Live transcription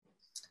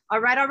All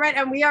right.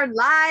 And we are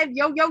live.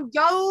 Yo, yo,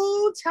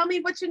 yo. Tell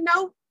me what you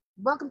know.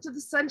 Welcome to the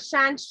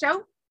Sunshine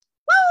Show.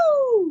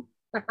 Woo!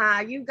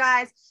 You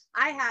guys,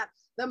 I have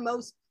the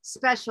most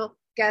special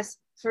guest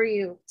for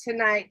you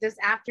tonight, this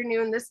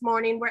afternoon, this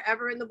morning,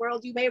 wherever in the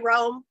world you may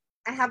roam.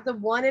 I have the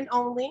one and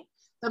only,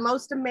 the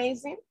most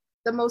amazing,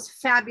 the most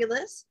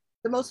fabulous,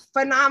 the most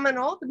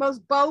phenomenal, the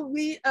most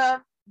Bowie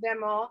of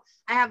them all.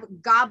 I have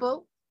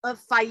Gabo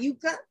of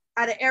Fayuca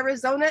out of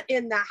Arizona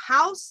in the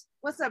house.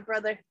 What's up,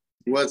 brother?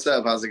 What's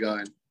up? How's it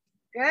going?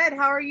 Good.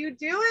 How are you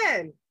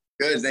doing?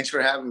 Good. Thanks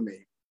for having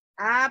me.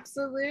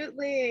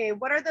 Absolutely.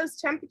 What are those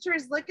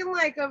temperatures looking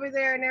like over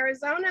there in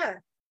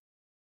Arizona?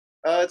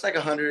 It's like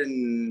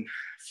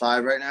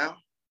 105 right now.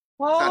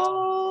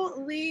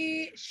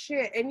 Holy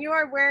shit. And you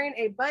are wearing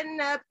a button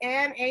up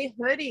and a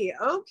hoodie.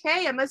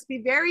 Okay. It must be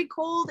very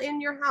cold in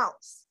your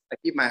house. I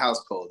keep my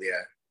house cold,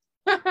 yeah.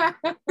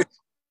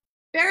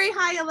 Very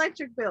high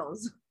electric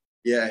bills.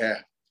 Yeah.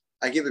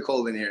 I keep it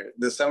cold in here.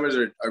 The summers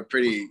are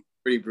pretty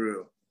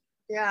brutal.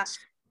 Yeah.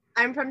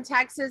 I'm from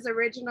Texas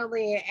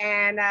originally,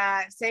 and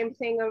same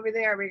thing over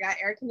there. We got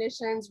air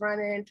conditions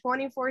running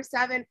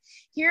 24/7.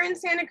 Here in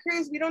Santa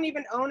Cruz, we don't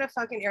even own a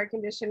fucking air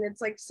conditioner.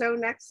 It's like so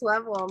next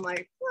level. I'm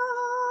like,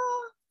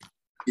 ah.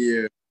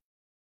 Yeah.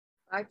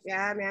 Fuck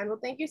yeah, man. Well,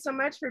 thank you so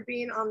much for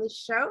being on the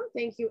show.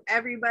 Thank you,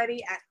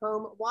 everybody at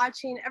home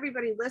watching,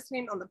 everybody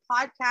listening on the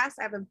podcast.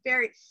 I have a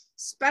very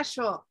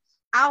special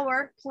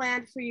hour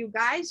planned for you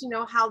guys. You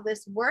know how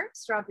this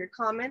works. Drop your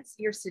comments,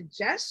 your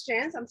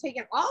suggestions. I'm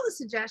taking all the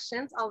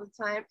suggestions all the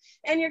time,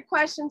 and your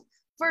questions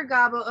for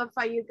Gabo of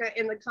Fayuca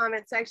in the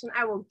comment section.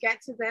 I will get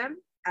to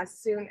them as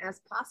soon as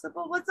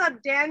possible. What's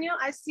up, Daniel?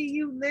 I see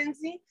you,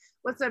 Lindsay.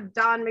 What's up,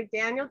 Don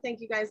McDaniel? Thank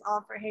you guys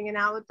all for hanging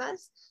out with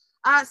us.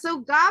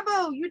 So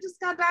Gabo, you just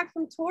got back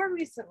from tour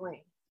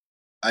recently.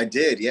 I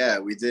did, yeah.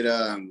 We did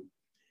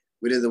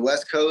the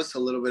West Coast, a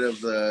little bit of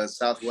the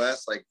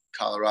Southwest, like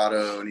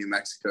Colorado, New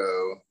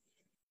Mexico,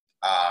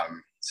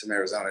 some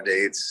Arizona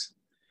dates.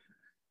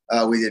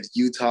 We did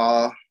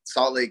Utah.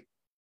 Salt Lake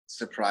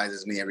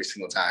surprises me every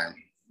single time,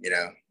 you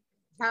know.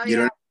 Hell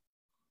yeah.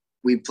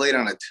 We played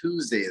on a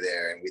Tuesday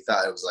there, and we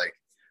thought it was like,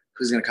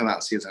 who's gonna come out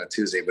and see us on a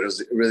Tuesday? But it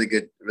was a really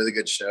good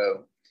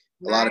show.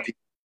 Nice. A lot of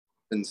people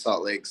in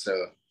Salt Lake.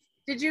 So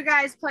did you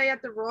guys play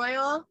at the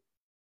Royal?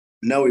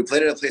 No, we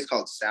played at a place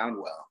called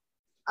Soundwell.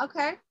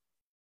 Okay.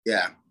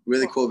 Yeah,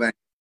 really cool venue.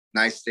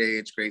 Nice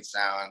stage, great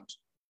sound.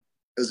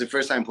 It was the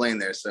first time playing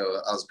there,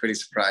 so I was pretty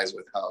surprised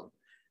with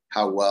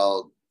how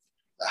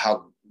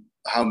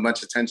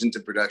much attention to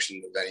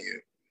production the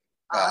venue.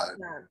 Awesome.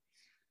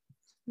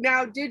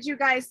 Now, did you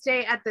guys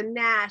stay at the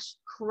Nash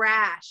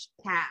Crash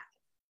Pad?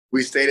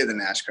 We stayed at the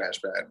Nash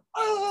Crash Pad.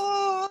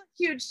 Oh,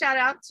 huge shout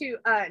out to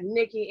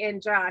Nikki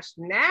and Josh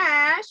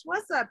Nash.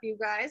 What's up, you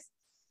guys?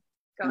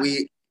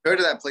 We heard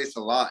of that place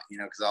a lot, you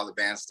know, because all the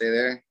bands stay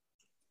there.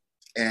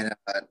 And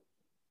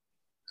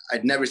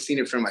I'd never seen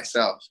it for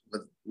myself.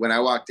 But when I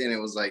walked in, it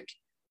was like,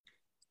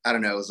 I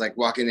don't know, it was like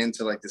walking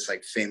into like this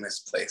like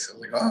famous place. I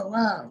was like, oh,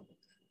 wow.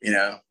 You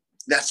know,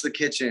 that's the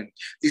kitchen.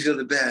 These are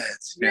the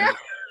beds. You know?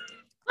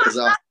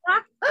 Yeah.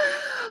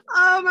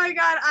 Oh my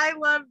God, I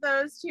love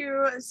those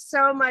two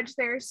so much.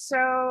 They're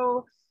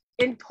so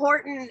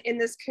important in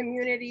this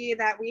community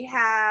that we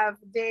have.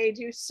 They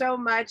do so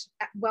much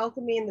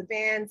welcoming the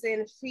bands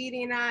in,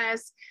 feeding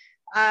us,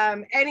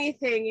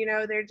 anything, you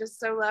know. They're just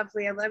so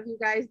lovely. I love you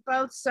guys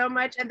both so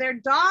much. And their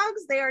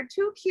dogs, they are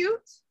too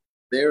cute.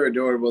 They're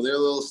adorable. They're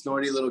little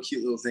snorty, little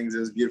cute little things. It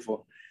was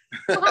beautiful.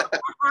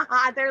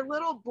 They're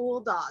little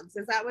bulldogs.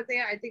 Is that what they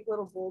are? I think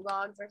little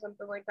bulldogs or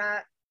something like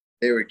that.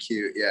 They were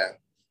cute, yeah.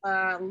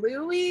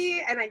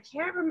 Louie, and I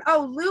can't remember.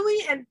 Oh,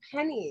 Louie and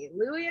Penny.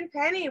 Louie and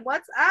Penny,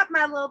 what's up,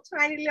 my little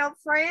tiny little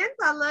friends?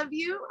 I love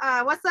you.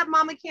 What's up,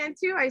 Mama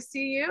Cantu? I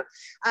see you.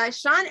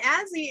 Sean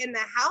Azzy in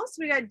the house.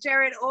 We got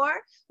Jared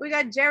Orr. We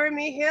got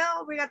Jeremy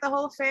Hill. We got the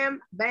whole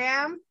fam.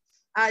 Bam.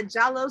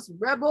 Jalos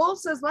Rebel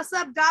says, what's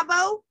up,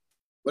 Gabo?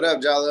 What up,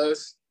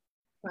 Jalos?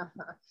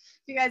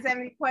 If you guys have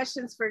any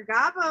questions for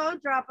Gabo,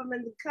 drop them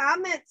in the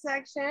comment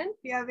section. If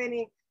you have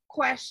any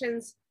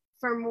questions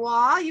for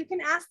moi, you can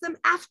ask them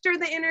after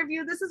the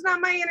interview. This is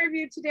not my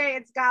interview today.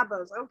 It's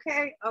Gabo's.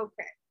 Okay.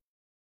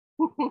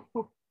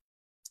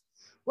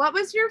 What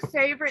was your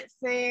favorite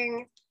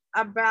thing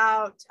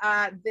about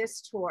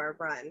this tour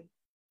run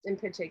in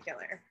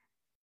particular?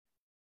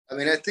 I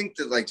mean, I think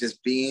that like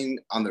just being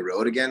on the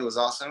road again was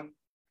awesome.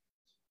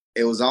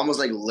 It was almost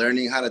like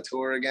learning how to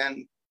tour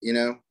again, you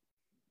know,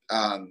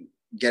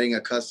 getting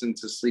accustomed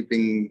to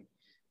sleeping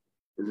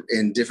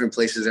in different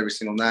places every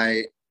single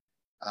night.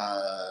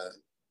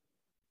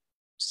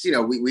 You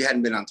know, we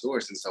hadn't been on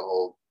tour since the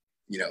whole,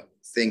 you know,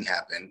 thing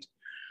happened.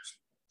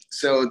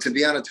 So to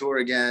be on a tour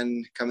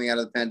again, coming out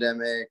of the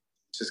pandemic,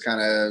 just kind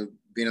of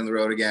being on the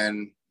road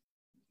again,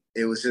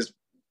 it was just,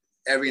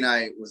 every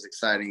night was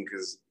exciting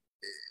because,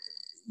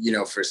 you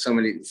know, for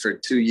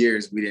 2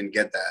 years, we didn't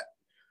get that.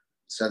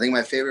 So I think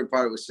my favorite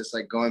part was just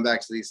like going back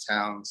to these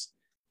towns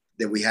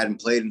that we hadn't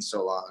played in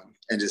so long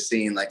and just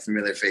seeing like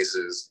familiar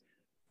faces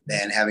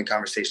and having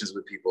conversations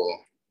with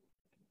people.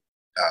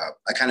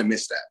 I kind of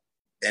missed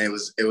that. And it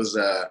was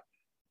a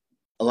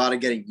lot of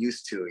getting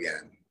used to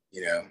again,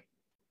 you know,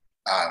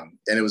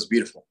 and it was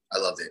beautiful. I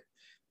loved it.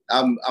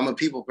 I'm a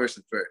people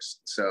person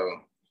first. So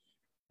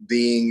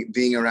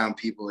being around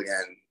people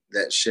again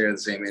that share the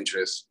same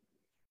interests,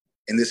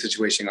 in this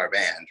situation, our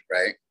band,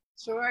 right?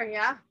 Sure,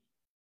 yeah.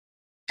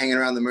 Hanging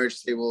around the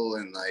merch table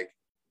and like,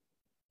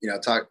 you know,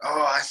 talk,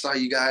 oh, I saw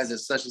you guys at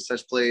such and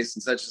such place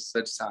and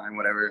such time,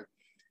 whatever.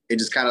 It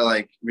just kind of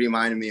like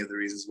reminded me of the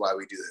reasons why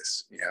we do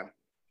this, you know?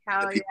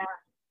 Hell yeah.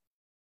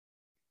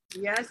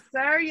 Yes,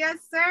 sir. Yes,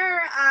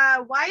 sir.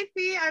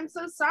 Wifey, I'm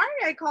so sorry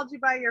I called you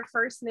by your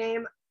first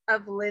name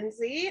of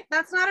Lindsay.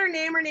 That's not her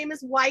name. Her name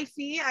is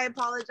Wifey. I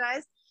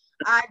apologize.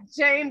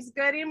 James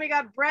Gooding. We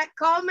got Brett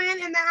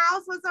Coleman in the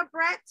house. What's up,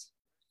 Brett?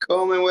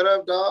 Coleman, what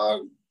up,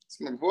 dog? It's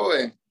my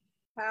boy.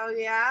 Hell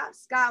yeah.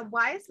 Scott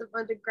Weiss of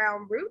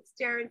Underground Roots.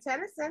 Darren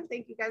Tennyson.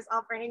 Thank you guys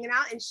all for hanging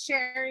out and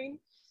sharing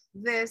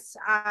this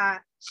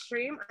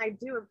stream. I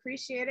do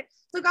appreciate it.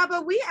 So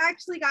Gabo, we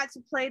actually got to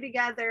play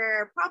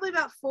together probably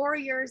about 4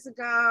 years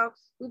ago.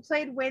 We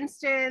played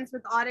Winston's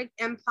with Audit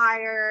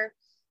Empire.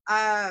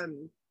 I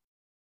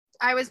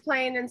was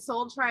playing in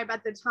Soul Tribe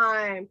at the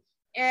time,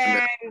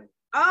 and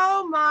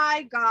oh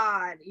my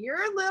God,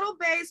 you're a little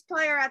bass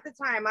player at the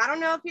time. I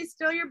don't know if he's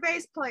still your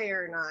bass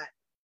player or not.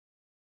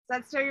 Is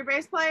that still your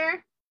bass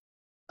player?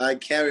 I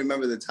can't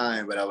remember the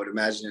time, but I would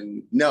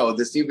imagine, no,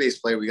 this new bass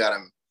player, we got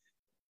him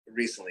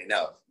recently,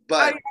 no.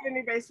 But oh, you got a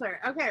new bass player.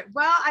 Okay,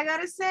 well, I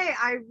gotta say,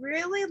 I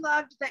really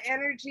loved the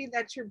energy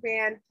that your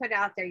band put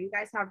out there. You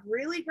guys have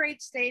really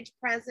great stage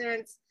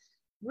presence,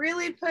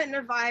 really putting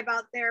a vibe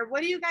out there.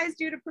 What do you guys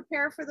do to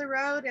prepare for the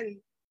road and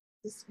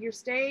your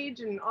stage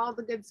and all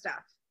the good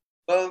stuff?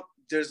 Well,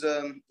 there's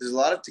a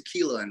lot of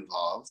tequila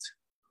involved.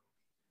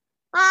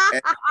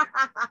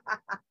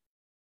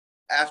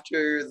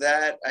 After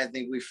that, I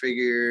think we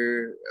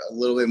figure a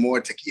little bit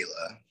more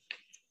tequila.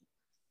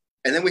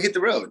 And then we hit the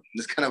road.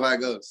 That's kind of how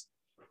it goes.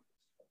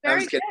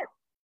 Very good.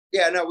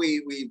 Yeah, no,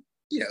 we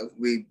you know,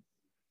 we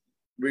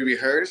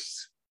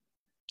rehearse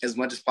as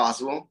much as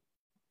possible,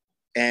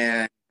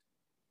 and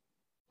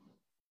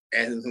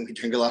we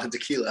drink a lot of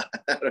tequila.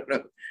 I don't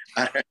know.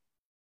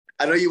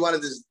 I know you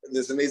wanted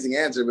this amazing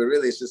answer, but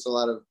really it's just a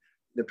lot of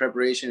the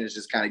preparation is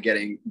just kind of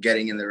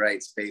getting in the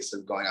right space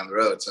of going on the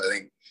road. So I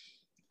think,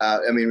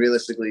 I mean,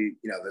 realistically,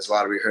 you know, there's a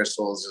lot of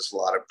rehearsals, there's a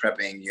lot of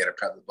prepping. You got to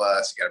prep the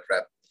bus, you got to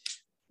prep,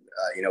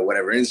 you know,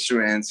 whatever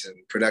instruments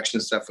and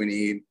production stuff we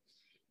need.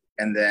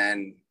 And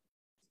then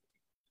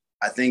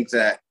I think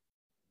that,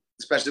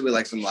 especially with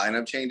like some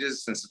lineup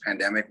changes since the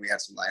pandemic, we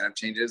had some lineup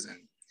changes, and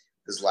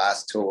this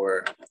last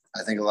tour,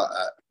 I think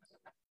I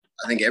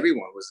think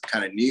everyone was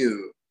kind of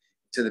new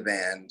to the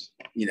band,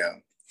 you know.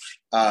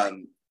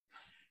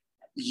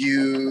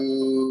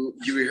 You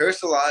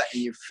rehearse a lot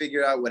and you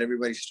figure out what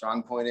everybody's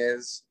strong point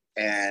is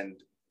and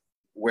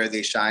where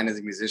they shine as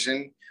a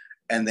musician,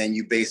 and then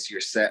you base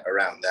your set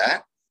around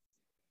that.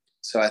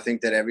 So I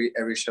think that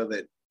every show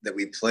that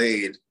we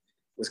played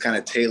was kind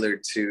of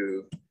tailored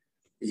to,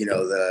 you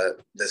know,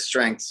 the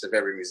strengths of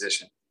every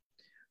musician.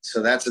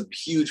 So that's a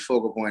huge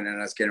focal point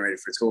in us getting ready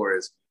for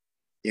tours.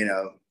 You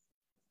know,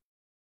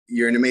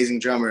 you're an amazing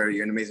drummer,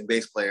 you're an amazing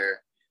bass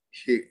player.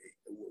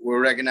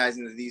 We're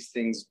recognizing that these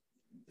things,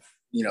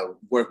 you know,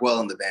 work well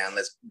in the band.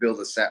 Let's build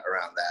a set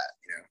around that,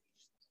 you know.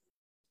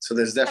 So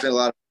there's definitely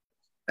a lot of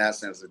that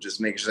sense of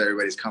just making sure that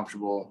everybody's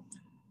comfortable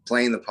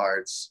playing the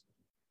parts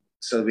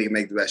so that we can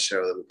make the best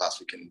show that we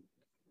possibly can,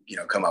 you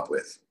know, come up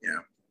with, you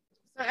know.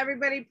 So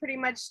everybody pretty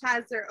much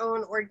has their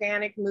own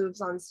organic moves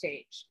on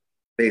stage.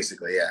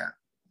 Basically, yeah.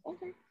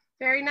 Okay,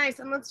 very nice.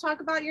 And let's talk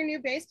about your new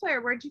bass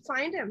player. Where'd you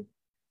find him?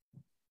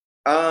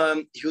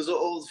 He was an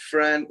old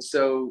friend.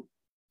 So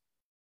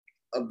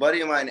a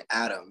buddy of mine,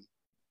 Adam,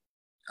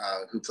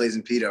 who plays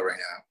in Pedo right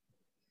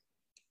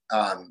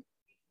now.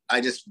 I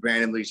just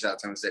randomly reached out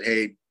to him and said,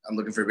 hey, I'm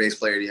looking for a bass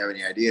player. Do you have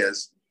any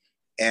ideas?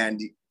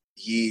 And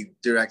he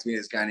directed me to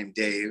this guy named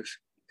Dave,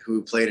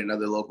 who played in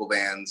other local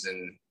bands,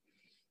 and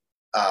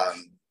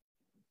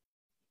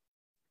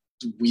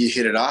we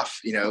hit it off.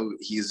 You know,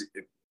 he's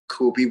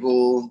cool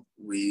people.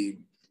 We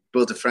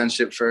built a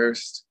friendship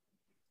first,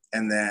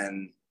 and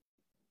then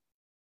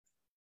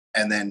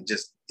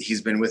just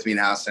he's been with me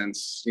now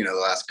since, you know,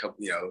 the last couple,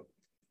 you know,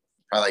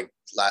 probably like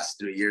last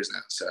 3 years now.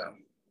 So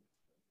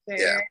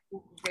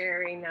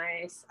very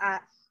nice.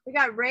 We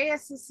got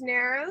Reyes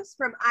Cisneros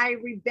from I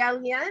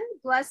Rebellion.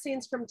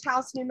 Blessings from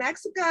Taos, New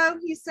Mexico,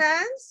 he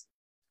says.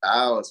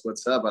 Taos,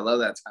 what's up? I love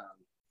that town.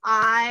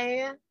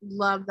 I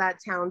love that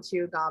town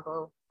too,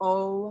 Gabo.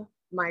 Oh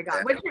my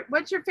God. Yeah.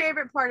 What's your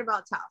favorite part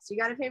about Taos? You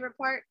got a favorite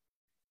part?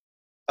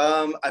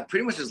 I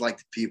pretty much just like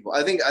the people.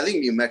 I think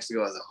New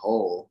Mexico as a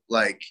whole,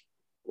 like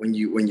when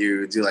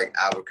you do like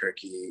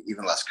Albuquerque,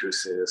 even Las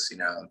Cruces, you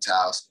know,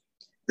 Taos,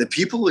 the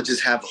people would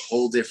just have a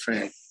whole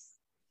different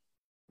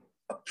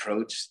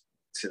approach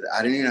to the,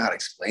 I don't even know how to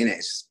explain it.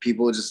 It's just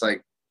people just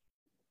like,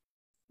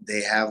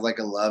 they have like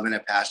a love and a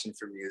passion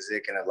for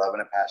music and a love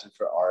and a passion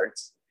for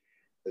arts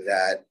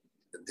that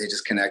they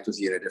just connect with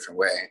you in a different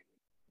way,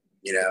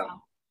 you know?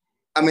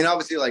 I mean,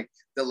 obviously, like,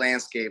 the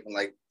landscape and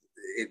like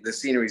the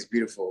scenery is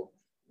beautiful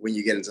when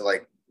you get into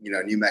like, you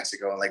know, New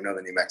Mexico and like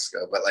northern New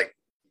Mexico. But like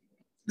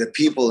the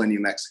people in New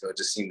Mexico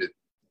just seem to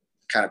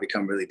kind of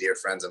become really dear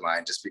friends of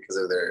mine just because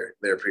of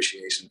their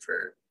appreciation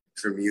for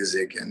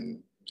music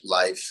and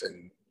life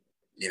and,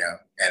 you know,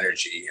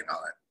 energy and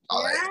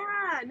all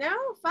that. No,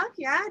 fuck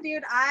yeah,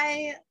 dude.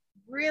 I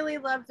really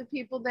love the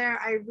people there.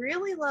 I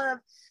really love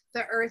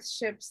the Earth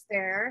ships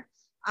there.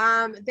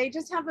 They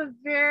just have a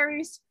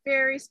very,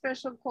 very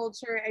special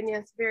culture and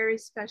yes, very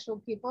special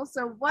people.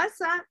 So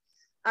what's up,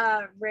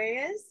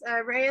 Reyes?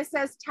 Reyes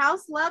says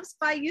Taos loves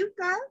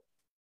Fayuca.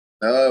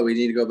 Oh, we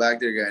need to go back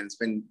there again. It's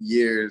been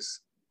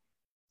years.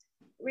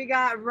 We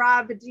got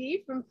Rob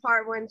D from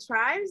Part One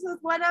Tribes.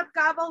 What up,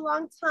 Gabo?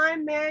 Long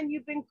time, man.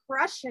 You've been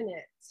crushing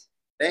it.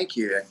 Thank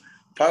you.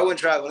 Part One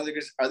Tribe.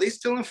 Are they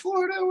still in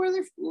Florida? Where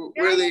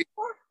are they?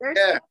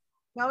 They're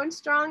going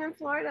strong in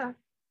Florida.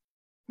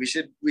 We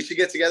should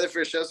get together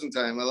for a show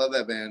sometime. I love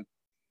that band.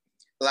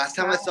 The last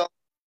time I saw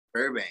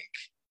Burbank,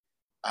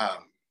 at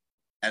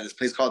this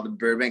place called the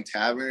Burbank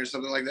Tavern or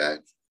something like that.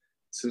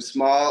 Some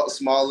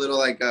small little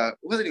like it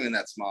wasn't even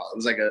that small. It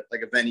was like a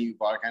venue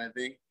bar kind of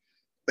thing,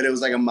 but it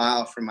was like a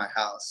mile from my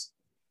house.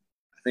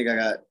 I think I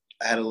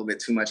had a little bit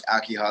too much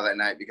alcohol that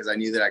night because I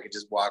knew that I could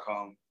just walk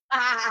home.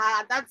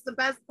 That's the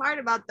best part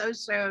about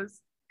those shows.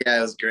 Yeah,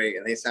 it was great,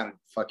 and they sounded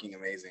fucking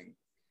amazing.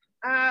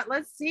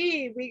 Let's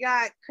see. We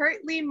got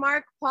Curtly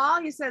Mark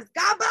Paul. He says,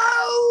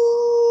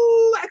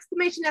 Gabo!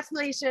 Exclamation,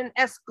 exclamation,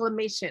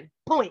 exclamation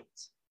point.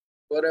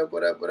 What up,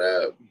 what up, what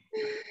up?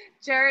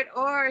 Jared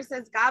Orr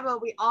says, Gabo,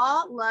 we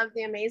all love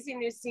the amazing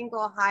new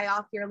single, High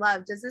Off Your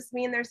Love. Does this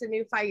mean there's a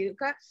new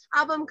Fayuca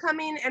album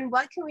coming? And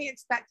what can we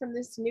expect from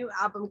this new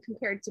album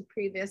compared to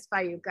previous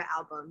Fayuca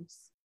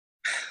albums?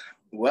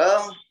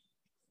 Well,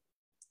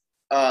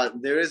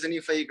 there is a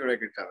new Fayuca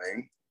record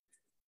coming.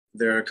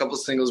 There are a couple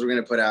singles we're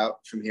going to put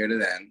out from here to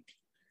then.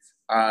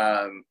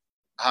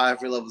 High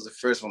Off Your Love was the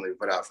first one we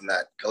put out from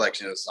that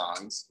collection of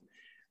songs.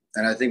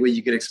 And I think what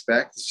you could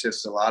expect is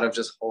just a lot of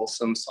just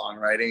wholesome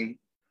songwriting,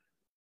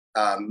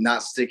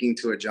 not sticking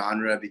to a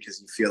genre because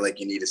you feel like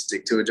you need to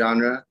stick to a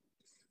genre,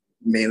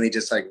 mainly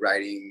just like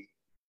writing,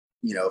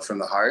 you know, from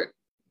the heart.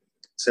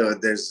 So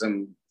there's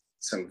some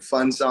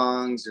fun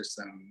songs, there's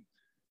some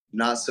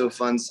not so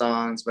fun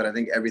songs, but I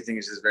think everything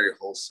is just very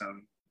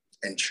wholesome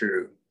and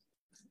true.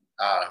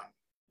 And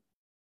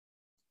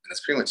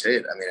that's pretty much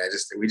it. I mean,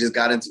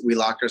 we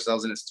locked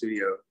ourselves in a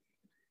studio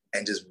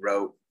and just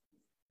wrote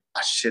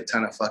a shit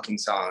ton of fucking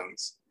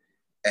songs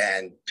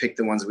and picked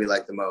the ones we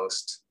liked the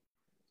most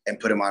and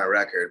put them on a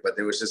record. But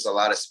there was just a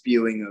lot of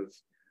spewing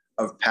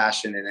of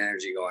passion and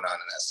energy going on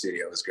in that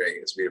studio. It was great.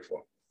 It was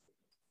beautiful.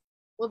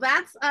 Well,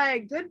 that's a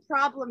good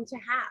problem to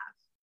have.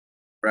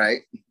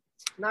 Right?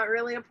 Not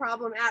really a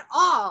problem at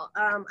all.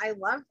 I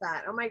love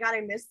that. Oh my God,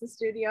 I miss the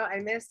studio. I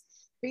miss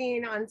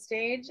being on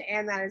stage,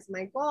 and that is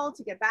my goal,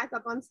 to get back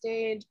up on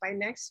stage by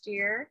next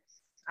year.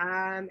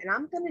 And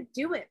I'm gonna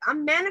do it.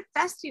 I'm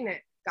manifesting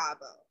it,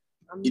 Gabo.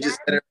 You just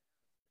said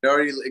it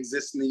already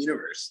exists in the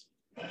universe.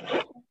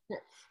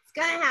 It's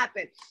gonna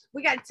happen.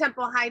 We got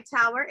Temple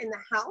Hightower in the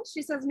house.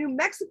 She says, New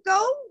Mexico,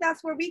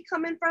 that's where we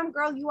coming from,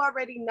 girl. You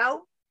already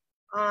know.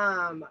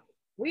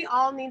 We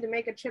all need to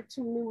make a trip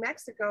to New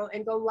Mexico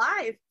and go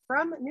live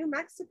from New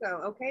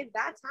Mexico. Okay,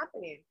 that's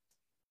happening.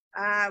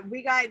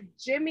 We got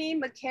Jimmy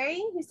McKay.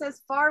 He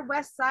says, far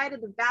west side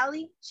of the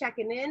valley,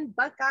 checking in.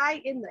 Buckeye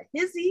in the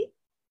hizzy.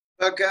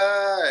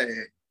 Buckeye.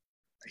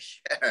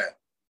 Yeah.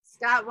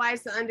 Scott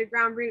Weiss, the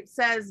Underground Root,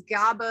 says,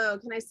 Gabo,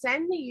 can I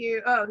send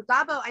you? Oh,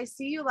 Gabo, I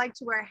see you like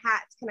to wear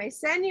hats. Can I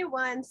send you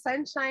one?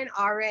 Sunshine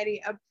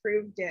already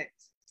approved it.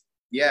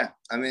 Yeah,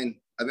 I mean,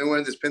 I've been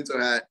wearing this Pinto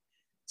hat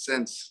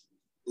since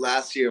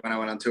last year when I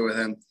went on tour with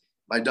him.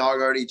 My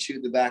dog already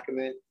chewed the back of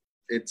it.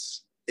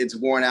 It's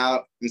worn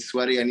out and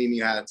sweaty. I need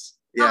new hats.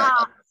 Yeah.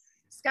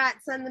 Scott,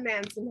 send the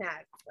man some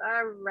hats.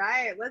 All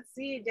right, let's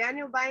see.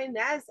 Daniel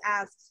Bayanez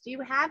asks, do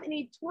you have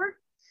any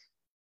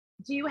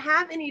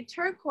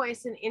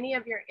turquoise in any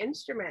of your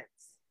instruments?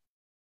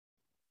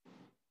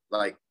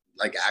 Like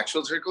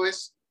actual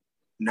turquoise?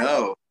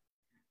 No.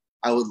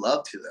 I would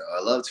love to though.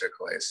 I love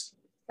turquoise.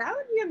 That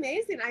would be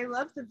amazing. I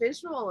love the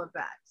visual of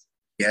that.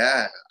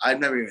 Yeah, I've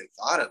never even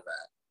thought of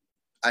that.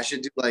 I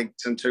should do like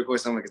some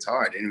turquoise on my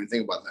guitar. I didn't even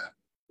think about that.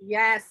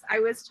 Yes, I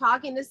was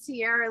talking to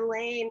Sierra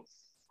Lane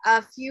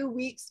a few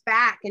weeks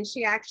back, and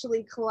she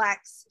actually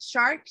collects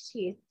shark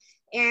teeth.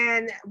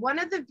 And one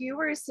of the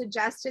viewers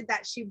suggested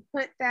that she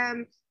put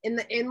them in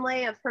the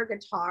inlay of her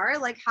guitar.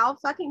 Like, how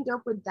fucking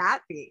dope would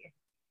that be?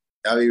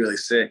 That'd be really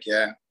sick,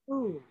 yeah.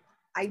 Ooh,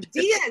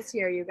 ideas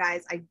here, you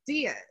guys,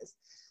 ideas.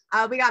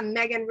 We got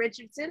Megan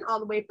Richardson all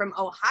the way from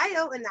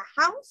Ohio in the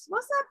house.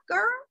 What's up,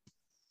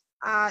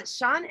 girl?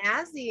 Sean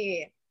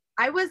Azzy.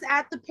 I was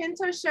at the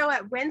Pinto show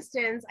at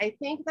Winston's. I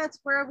think that's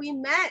where we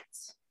met.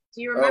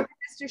 Do you remember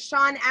Mr.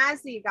 Sean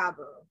Azzy,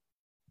 Gabo?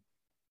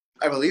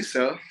 I believe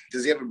so.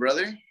 Does he have a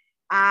brother?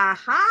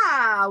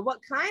 Aha! What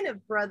kind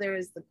of brother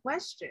is the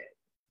question?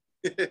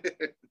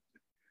 Like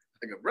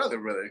a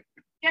brother.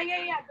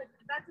 Yeah. But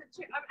that's a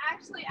trick. I'm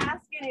actually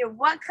asking you,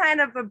 what kind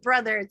of a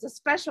brother? It's a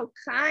special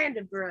kind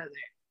of brother.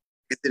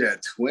 Is it a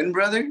twin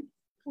brother?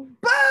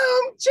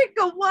 Boom!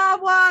 Chicka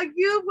Wawa,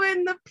 you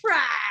win the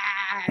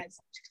prize.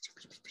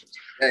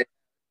 Hey,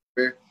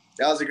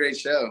 that was a great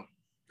show.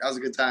 That was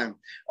a good time.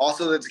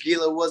 Also, the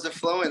tequila was a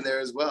flowing there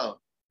as well.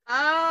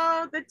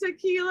 Oh, the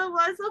tequila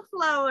was a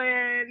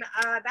flowing.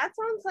 That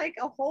sounds like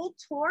a whole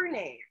tour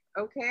name.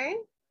 Okay.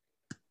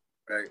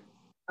 Right.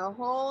 A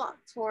whole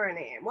tour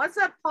name. What's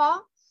up,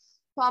 Paul?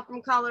 Paul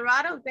from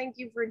Colorado. Thank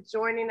you for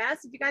joining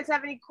us. If you guys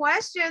have any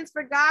questions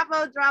for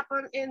Gabo, drop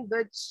them in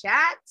the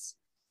chat.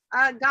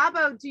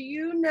 Gabo, do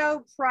you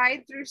know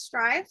Pride Through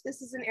Strife?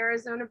 This is an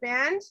Arizona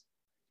band.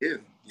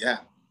 Yeah.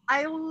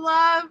 I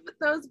love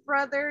those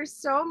brothers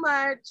so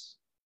much.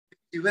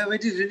 Yeah.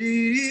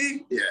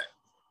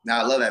 No,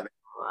 I love that band.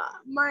 Oh,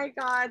 my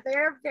God,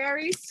 they're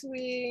very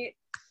sweet.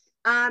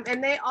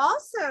 And they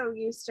also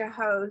used to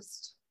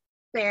host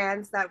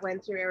bands that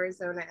went through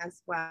Arizona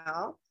as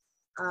well.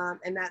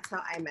 And that's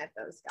how I met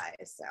those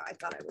guys. So I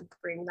thought I would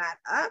bring that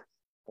up.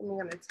 I'm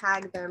going to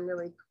tag them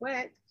really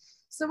quick.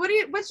 So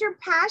what's your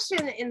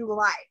passion in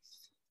life?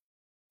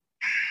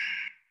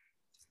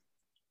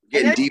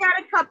 I know you got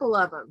a couple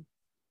of them.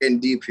 Getting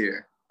deep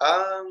here.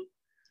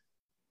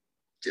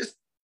 Just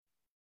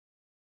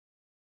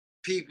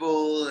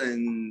people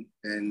and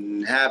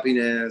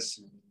happiness.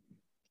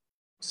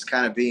 Just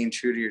kind of being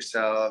true to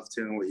yourself,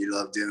 doing what you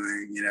love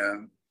doing, you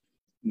know,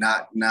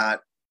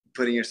 not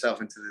putting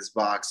yourself into this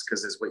box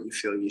because it's what you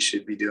feel you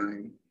should be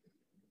doing.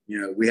 You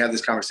know, we have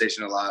this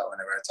conversation a lot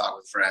whenever I talk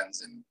with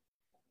friends, and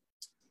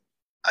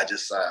I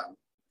just,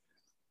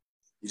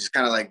 you just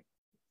kind of like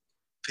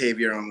pave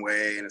your own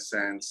way in a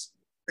sense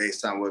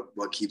based on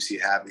what keeps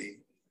you happy.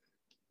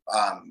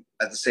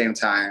 At the same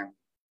time,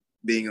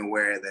 being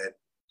aware that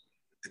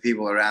the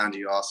people around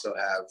you also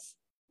have,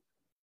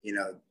 you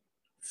know,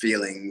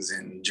 feelings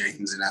and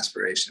dreams and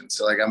aspirations.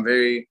 So like I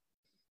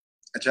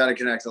try to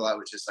connect a lot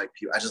with just like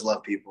people. I just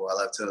love people. I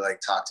love to like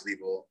talk to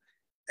people.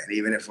 And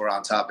even if we're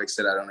on topics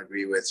that I don't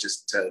agree with,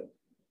 just to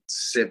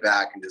sit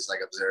back and just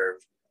like observe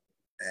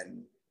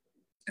and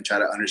try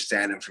to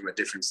understand them from a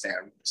different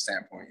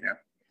standpoint, you know.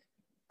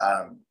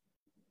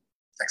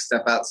 Like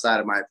step outside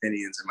of my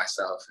opinions and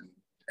myself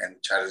and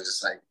try to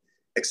just like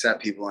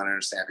accept people and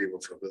understand people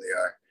for who they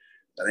are.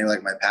 I think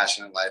like my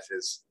passion in life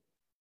is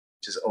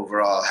just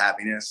overall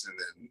happiness, and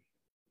then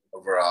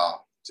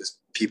overall just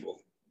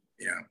people,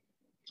 you know.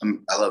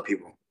 I love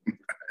people.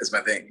 It's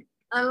my thing.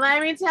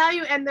 Let me tell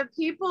you, and the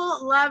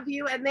people love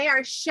you, and they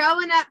are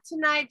showing up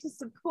tonight to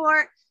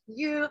support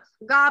you,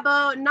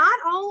 Gabo. Not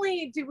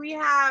only do we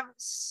have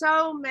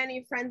so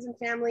many friends and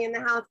family in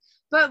the house,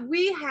 but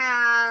we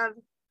have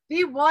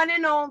the one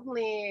and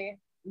only,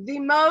 the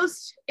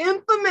most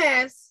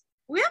infamous.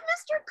 We have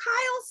Mr.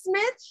 Kyle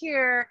Smith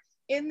here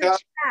in the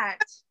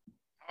chat.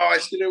 Oh, I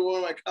should have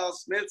worn my Kyle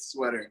Smith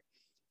sweater.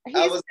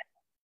 Go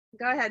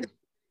ahead.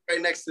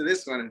 Right next to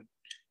this one.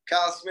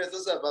 Kyle Smith,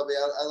 what's up, Bubby?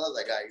 I love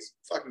that guy. He's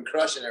fucking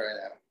crushing it right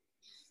now.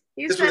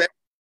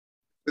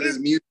 With his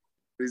music,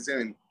 what he's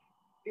doing.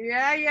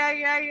 Yeah.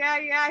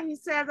 He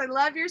says, I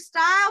love your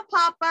style,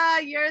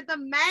 Papa. You're the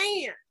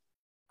man.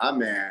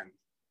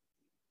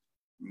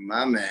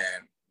 My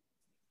man.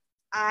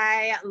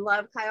 I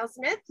love Kyle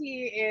Smith.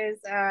 He is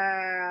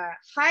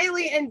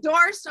highly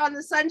endorsed on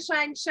the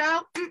Sunshine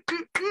Show.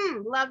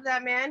 Love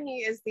that man.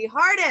 He is the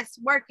hardest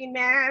working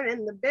man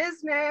in the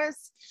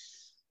business.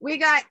 We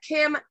got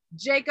Kim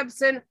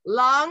Jacobson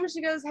Long.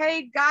 She goes,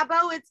 hey,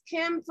 Gabo, it's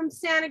Kim from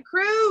Santa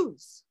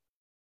Cruz.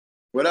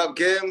 What up,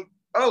 Kim?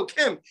 Oh,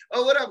 Kim.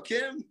 Oh, what up,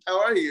 Kim? How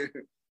are you?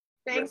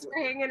 Thanks for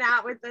hanging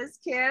out with us,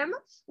 Kim.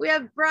 We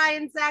have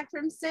Brian Zach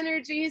from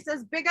Synergy. He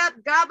says, big up,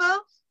 Gabo.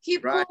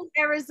 Keep cool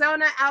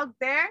Arizona out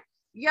there.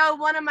 Yo,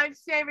 one of my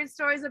favorite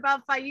stories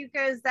about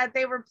Fayuca is that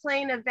they were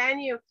playing a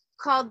venue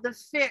called The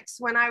Fix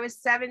when I was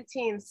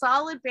 17.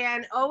 Solid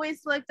band,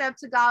 always looked up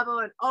to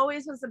Gabo and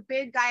always was a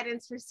big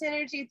guidance for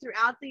Synergy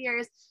throughout the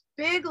years.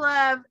 Big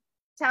love.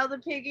 Tell the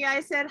piggy I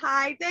said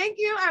hi. Thank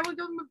you. I will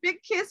give him a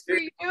big kiss for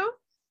you.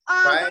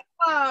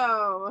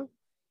 Oh.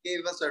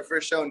 Gave us our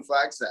first show in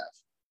Flagstaff.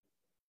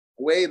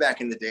 Way back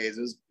in the days.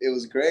 It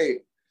was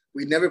great.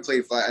 We'd never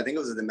played Flag. I think it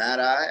was at the Mad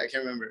Eye. I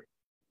can't remember.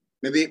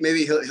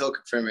 Maybe he'll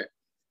confirm it.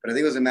 But I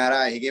think it was a Mad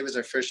Eye. He gave us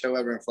our first show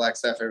ever in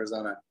Flagstaff,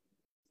 Arizona.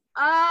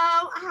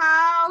 Oh,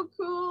 how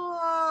cool.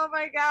 Oh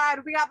my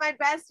God. We got my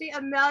bestie,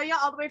 Amelia,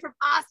 all the way from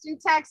Austin,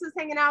 Texas,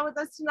 hanging out with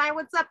us tonight.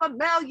 What's up,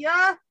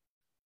 Amelia?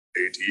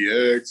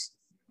 ATX.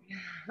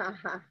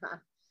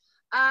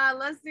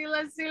 Let's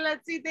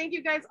see. Thank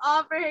you guys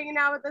all for hanging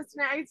out with us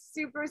tonight.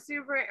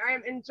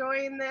 I'm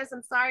enjoying this.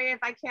 I'm sorry if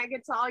I can't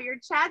get to all your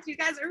chats. You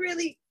guys are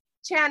really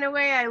chatting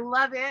away. I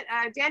love it.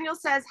 Daniel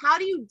says, how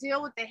do you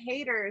deal with the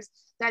haters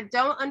that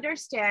don't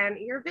understand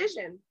your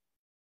vision?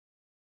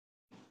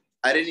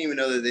 I didn't even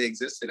know that they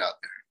existed out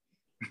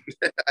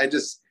there. I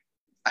just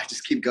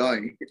keep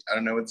going. I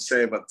don't know what to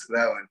say about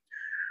that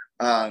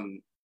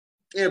one.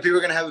 You know, people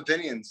are gonna have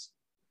opinions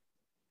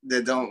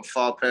that don't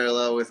fall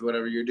parallel with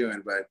whatever you're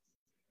doing, but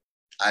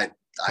I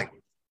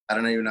I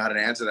don't even know how to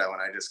answer that one.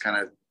 I just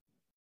kind of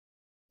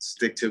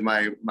stick to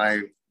my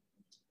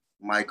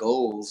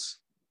goals,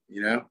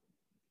 you know?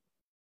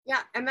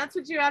 Yeah, and that's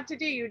what you have to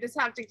do. You just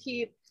have to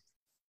you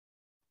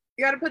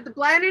got to put the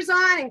blinders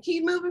on and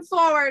keep moving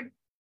forward.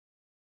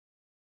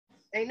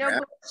 Ain't no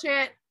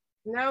bullshit,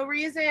 no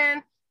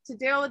reason to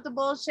deal with the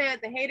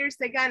bullshit. The haters,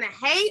 they're gonna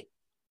hate,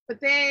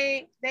 but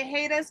they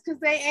hate us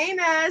because they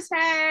ain't us.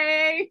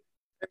 Hey,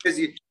 because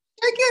you shake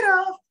it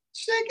off.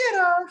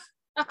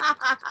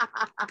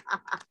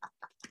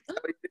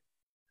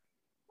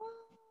 Oh,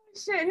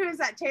 shit, who is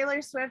that?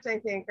 Taylor Swift, I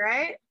think,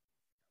 right?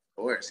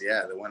 Of course,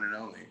 yeah, the one and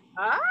only.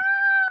 Ah,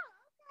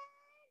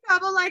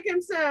 Gabo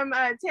liking some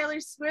Taylor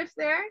Swift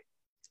there.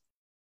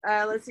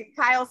 Let's see.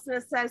 Kyle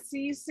Smith says,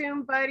 "See you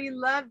soon, buddy.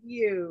 Love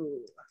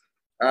you."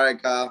 All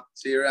right, Kyle.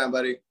 See you around,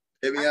 buddy.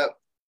 Hit me up.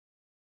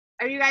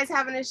 Are you guys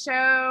having a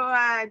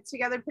show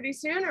together pretty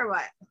soon, or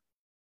what?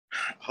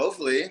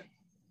 Hopefully.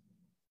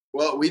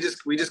 Well, we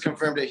just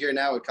confirmed it here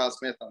now with Kyle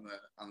Smith on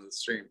the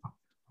stream.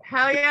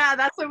 Hell yeah,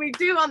 that's what we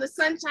do on the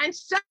Sunshine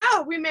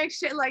Show. We make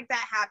shit like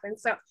that happen.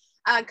 So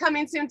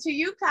coming soon to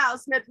you, Kyle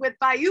Smith with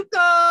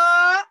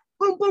Fayuca.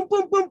 Boom, boom,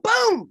 boom, boom,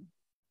 boom.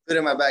 Put it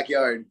in my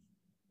backyard.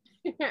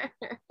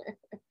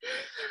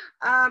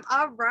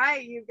 All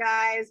right, you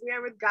guys. We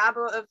are with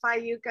Gabo of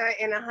Fayuca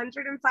in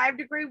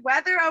 105-degree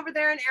weather over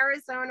there in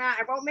Arizona.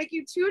 I won't make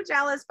you too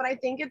jealous, but I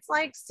think it's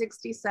like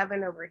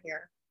 67 over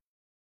here.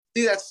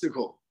 See, that's too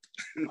cool.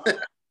 No,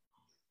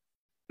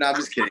 I'm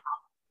just kidding.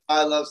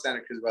 I love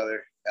Santa Cruz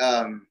weather.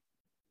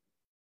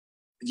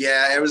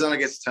 Yeah, Arizona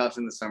gets tough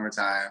in the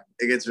summertime.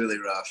 It gets really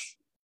rough.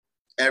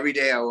 Every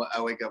day I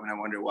wake up and I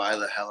wonder why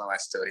the hell am I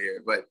still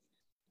here? But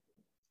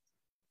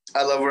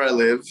I love where I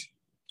live.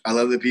 I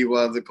love the people,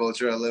 I love the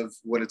culture, I love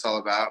what it's all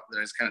about.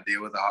 I just kind of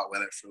deal with the hot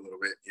weather for a little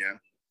bit,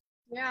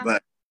 Yeah.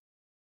 But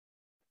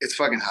it's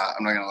fucking hot,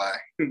 I'm not gonna lie.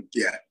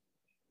 Yeah,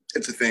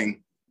 it's a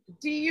thing.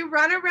 Do you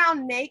run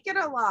around naked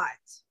a lot?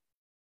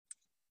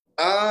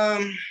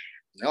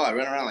 No, I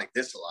run around like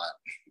this a lot.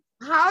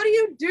 How do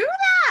you do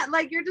that?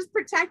 Like you're just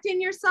protecting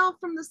yourself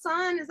from the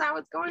sun? Is that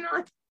what's going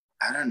on?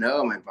 I don't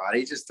know. My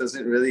body just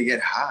doesn't really get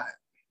hot.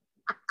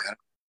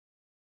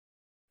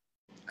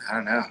 I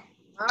don't know.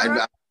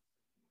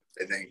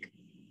 I think.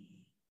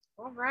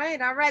 All right.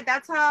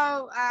 That's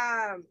how,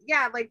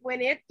 like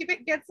when it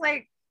gets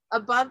like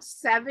above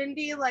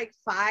 70, like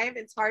 5,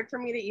 it's hard for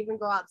me to even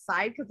go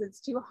outside because it's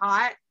too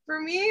hot for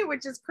me,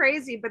 which is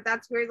crazy. But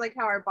that's weird, like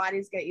how our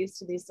bodies get used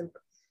to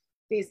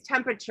these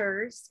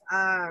temperatures.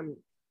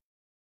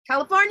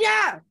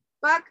 California,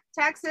 fuck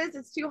Texas,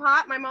 it's too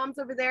hot. My mom's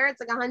over there.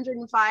 It's like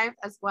 105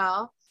 as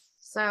well.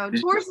 So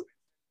towards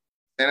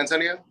San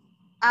Antonio?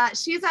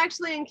 She's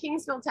actually in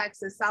Kingsville,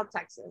 Texas, South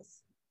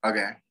Texas.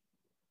 Okay.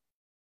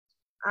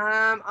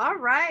 All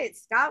right.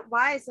 Scott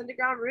Weiss,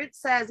 Underground Roots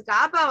says,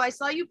 Gabo, I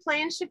saw you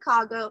play in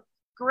Chicago.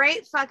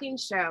 Great fucking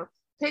show.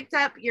 Picked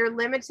up your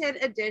limited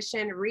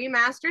edition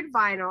remastered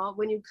vinyl.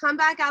 When you come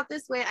back out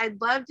this way, I'd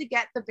love to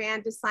get the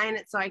band to sign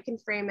it so I can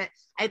frame it.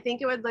 I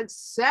think it would look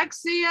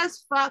sexy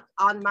as fuck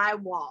on my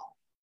wall.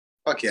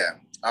 Fuck yeah.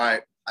 All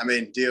right. I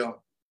mean,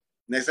 deal.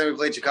 Next time we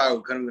play Chicago,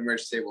 come to the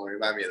merch table and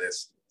remind me of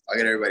this. I'll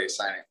get everybody to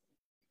sign it.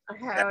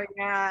 Hell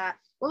yeah.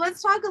 Well,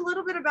 let's talk a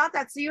little bit about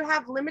that. So you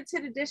have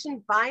limited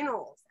edition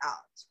vinyls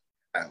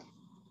out.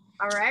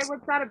 All right.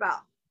 What's that about?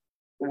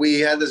 We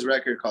had this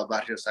record called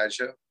Barrio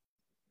Sideshow.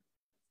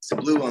 It's a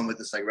blue one with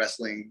this like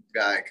wrestling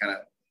guy kind of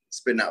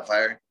spitting out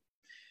fire.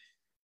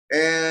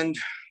 And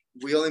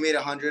we only made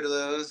 100 of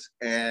those.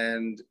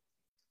 And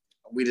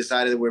we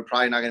decided that we're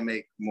probably not going to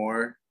make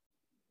more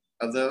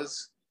of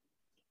those.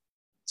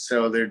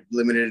 So they're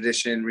limited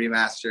edition,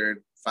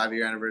 remastered,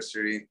 5-year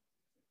anniversary.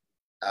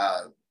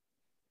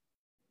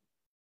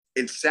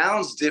 It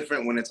sounds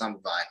different when it's on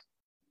vinyl.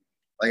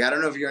 Like, I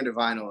don't know if you're into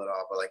vinyl at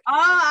all, but like.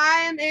 Oh,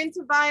 I am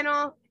into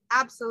vinyl.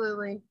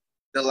 Absolutely.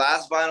 The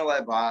last vinyl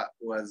I bought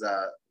was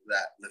the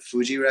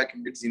Fuji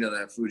records,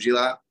 the Fuji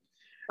lot.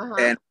 Uh-huh.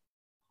 And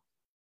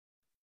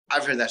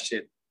I've heard that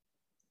shit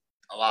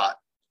a lot.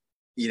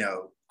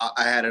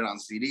 I had it on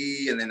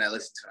CD and then I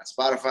listened to it on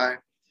Spotify.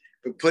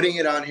 But putting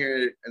it on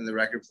here in the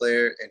record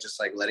player and just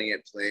like letting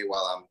it play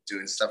while I'm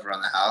doing stuff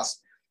around the house,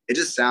 it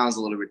just sounds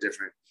a little bit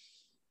different.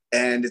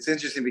 And it's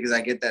interesting because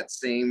I get that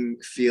same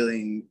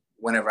feeling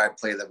whenever I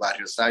play the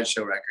Barrio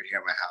Sideshow record here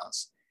at my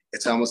house.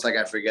 It's almost like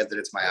I forget that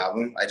it's my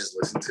album. I just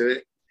listen to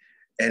it.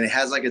 And it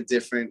has like a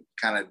different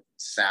kind of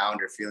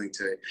sound or feeling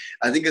to it.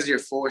 I think because you're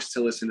forced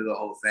to listen to the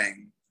whole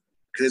thing.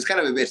 Because it's kind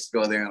of a bitch to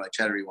go there and like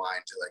try to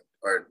rewind to like,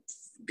 or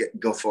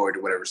go forward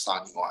to whatever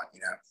song you want,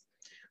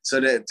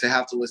 So to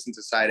have to listen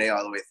to side A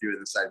all the way through and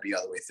then side B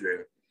all the way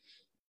through,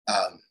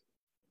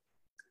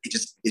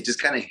 it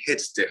just kind of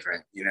hits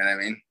different, you know what I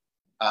mean?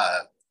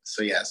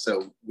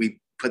 So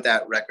we put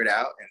that record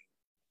out and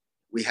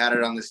we had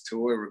it on this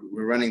tour.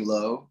 We're running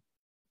low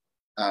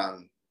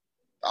on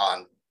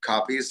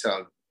copies,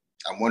 so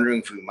I'm wondering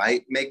if we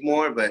might make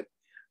more, but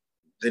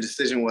the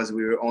decision was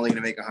we were only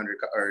going to make 100,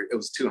 or it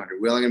was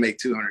 200. We're only going to make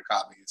 200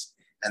 copies,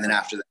 and then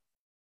after that,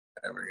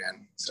 never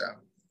again. So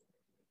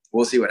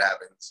we'll see what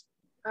happens.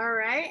 All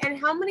right. And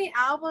how many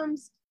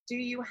albums do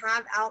you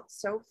have out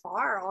so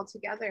far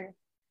altogether?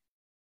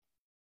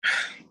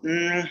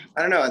 I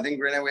don't know. I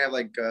think right now we have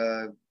like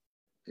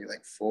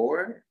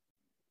four,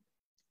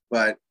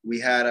 but we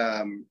had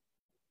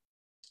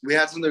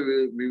some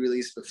that we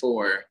released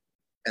before,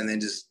 and then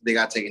just they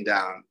got taken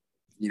down.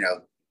 You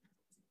know,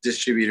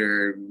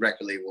 distributor,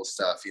 record label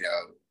stuff. You know,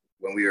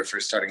 when we were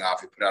first starting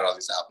off, we put out all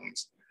these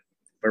albums.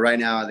 But right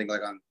now, I think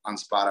like on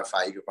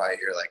Spotify, you could probably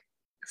hear like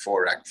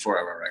four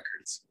of our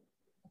records.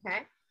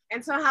 Okay.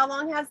 And so how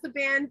long has the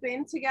band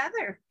been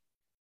together?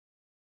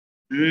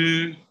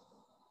 I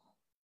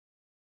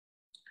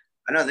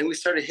don't know. I think we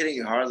started hitting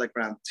it hard like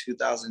around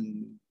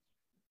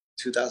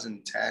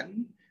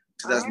 2010.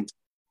 Right.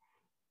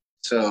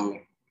 So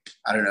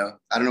I don't know.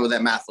 I don't know what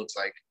that math looks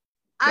like.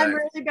 I'm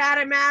really bad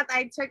at math.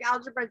 I took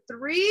algebra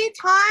 3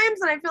 times,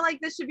 and I feel like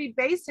this should be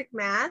basic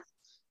math.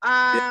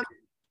 Yeah.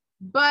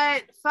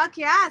 But fuck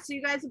yeah. So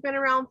you guys have been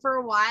around for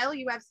a while.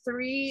 You have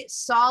 3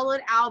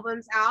 solid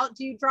albums out.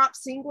 Do you drop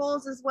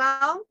singles as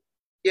well?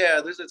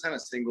 Yeah, there's a ton of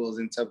singles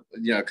and stuff,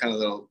 you know, kind of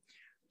little,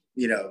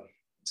 you know,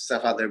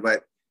 stuff out there.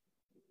 But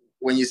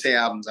when you say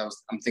albums, I'm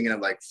thinking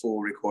of like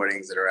full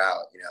recordings that are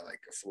out, you know,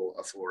 like a full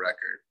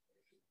record.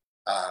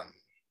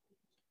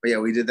 But yeah,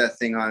 we did that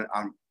thing on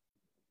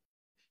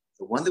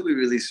the one that we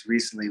released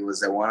recently was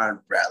that one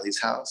on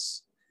Bradley's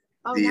house.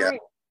 Oh, nice.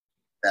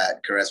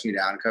 That Caress Me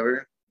Down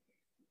cover,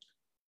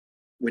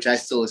 which I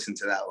still listen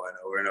to that one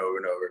over and over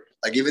and over.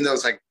 Like, even though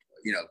it's like,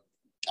 you know,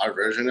 our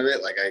version of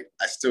it, like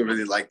I still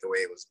really like the way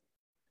it was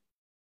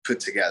put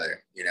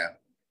together, you know,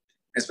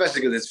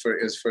 especially because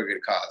it was for a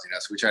good cause, you know,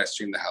 so we try to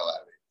stream the hell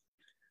out of it.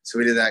 So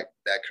we did that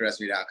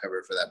Caress Me Down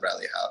cover for that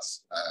Bradley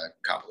House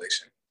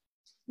compilation.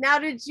 Now,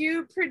 did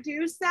you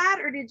produce that,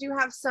 or did you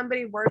have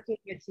somebody working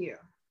with you?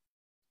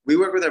 We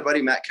work with our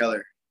buddy Matt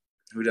Keller,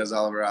 who does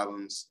all of our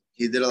albums.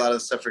 He did a lot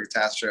of stuff for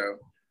Catastro,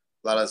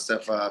 a lot of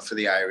stuff for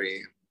the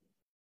Irie,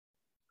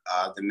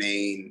 the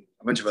Main,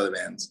 a bunch of other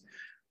bands.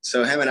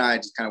 So him and I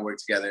just kind of work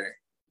together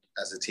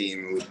as a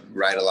team. We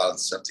write a lot of the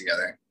stuff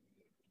together.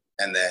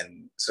 And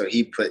then, so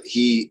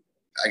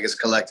I guess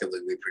collectively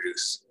we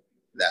produce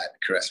that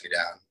Caress Me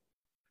Down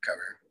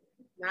cover.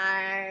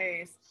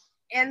 Nice.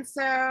 And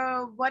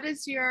so what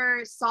does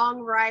your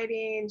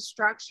songwriting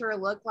structure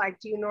look like?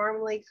 Do you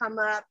normally come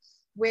up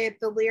with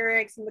the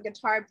lyrics and the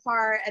guitar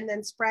part and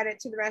then spread it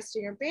to the rest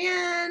of your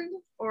band?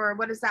 Or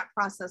what does that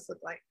process look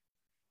like?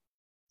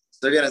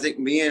 So again, I think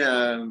me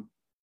and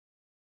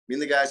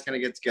the guys kind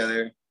of get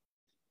together,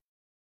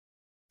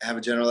 have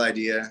a general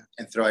idea,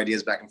 and throw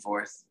ideas back and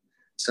forth.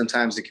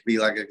 Sometimes it could be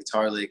like a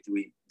guitar lick that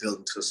we build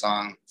into a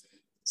song.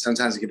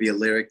 Sometimes it could be a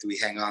lyric that we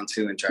hang on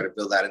to and try to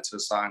build that into a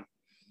song.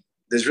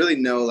 There's really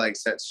no like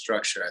set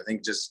structure. I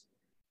think just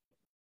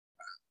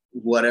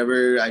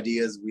whatever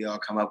ideas we all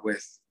come up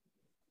with,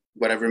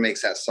 whatever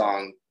makes that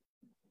song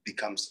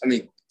becomes, I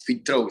mean, we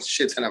throw a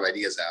shit ton of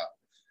ideas out.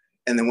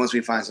 And then once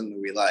we find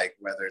something we like,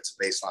 whether it's a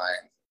bass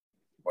line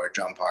or a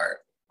drum part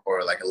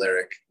or like a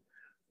lyric,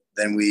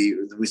 then we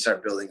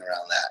start building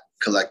around that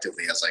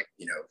collectively as like,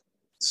 you know,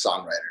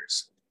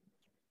 songwriters.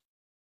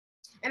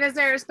 And is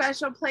there a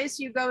special place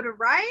you go to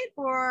write,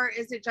 or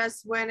is it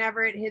just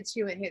whenever it hits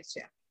you, it hits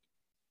you?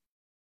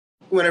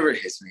 Whenever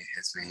it hits me, it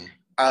hits me.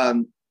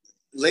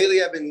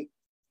 Lately, I've been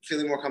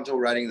feeling more comfortable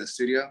writing in the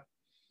studio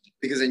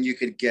because then you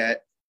could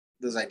get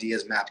those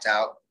ideas mapped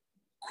out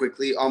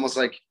quickly, almost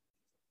like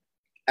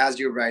as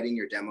you're writing,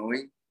 you're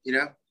demoing, you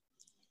know?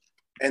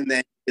 And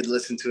then you'd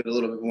listen to it a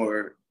little bit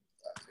more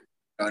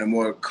in a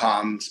more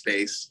calm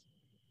space,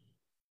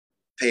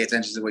 pay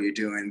attention to what you're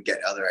doing,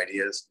 get other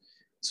ideas.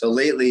 So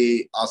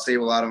lately, I'll save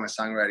a lot of my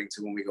songwriting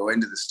to when we go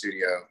into the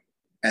studio,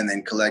 and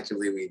then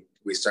collectively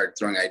we start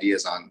throwing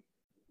ideas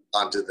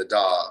onto the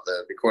DAW,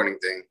 the recording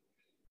thing,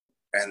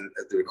 and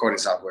the recording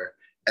software,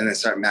 and then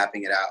start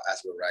mapping it out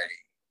as we're writing.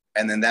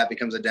 And then that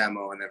becomes a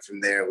demo, and then from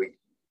there we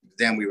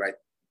write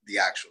the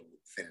actual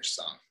finished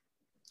song.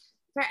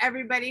 For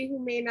everybody who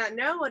may not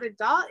know what a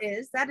DAW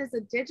is, that is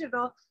a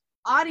digital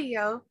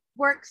audio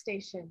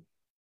workstation.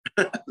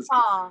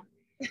 Aw.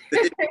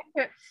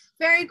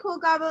 Very cool,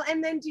 Gabo.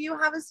 And then do you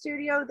have a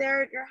studio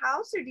there at your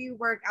house, or do you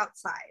work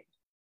outside?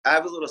 I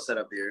have a little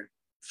setup here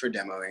for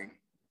demoing,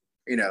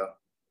 you know,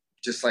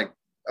 just like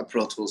a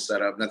Pro Tools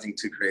setup, nothing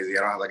too crazy.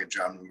 I don't have like a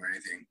drum room or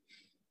anything.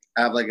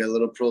 I have like a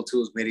little Pro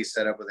Tools MIDI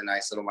setup with a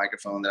nice little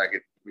microphone that I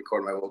could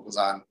record my vocals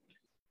on.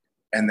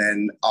 And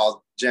then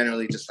I'll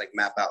generally just like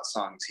map out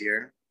songs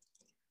here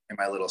in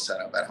my little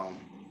setup at home.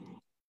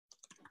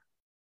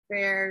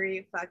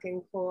 Very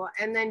fucking cool.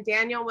 And then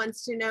Daniel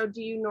wants to know,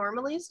 do you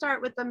normally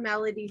start with the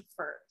melody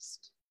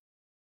first?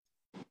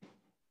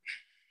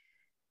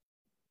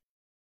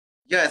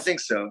 Yeah, I think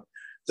so.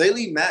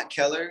 Lately, Matt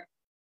Keller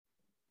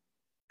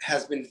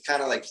has been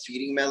kind of like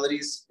feeding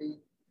melodies.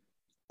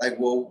 Like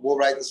we'll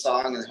write the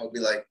song and he'll be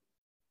like,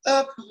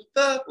 up,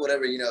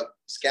 whatever, you know,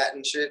 scat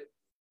and shit.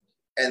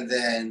 And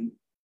then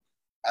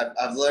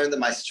I've learned that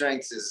my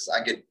strengths is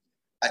I could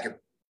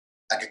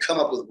come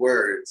up with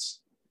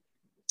words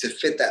to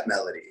fit that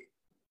melody,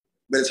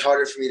 but it's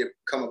harder for me to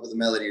come up with a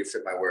melody to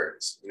fit my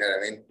words. You know what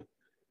I mean?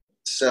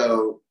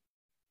 So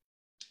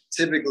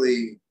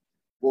typically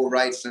we'll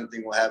write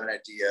something, we'll have an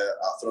idea,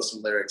 I'll throw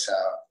some lyrics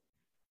out,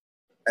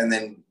 and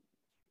then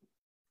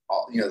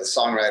the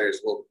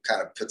songwriters will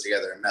kind of put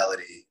together a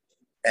melody,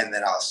 and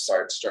then I'll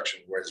start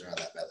structuring words around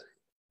that melody.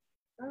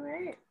 All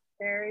right.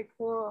 Very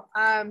cool.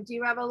 Do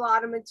you have a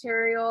lot of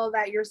material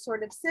that you're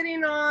sort of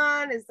sitting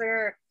on? Is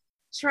there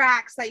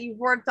tracks that you've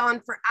worked on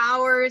for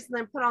hours and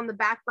then put on the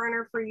back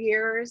burner for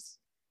years?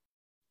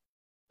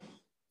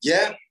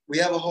 Yeah, we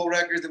have a whole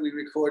record that we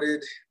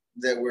recorded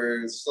that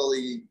we're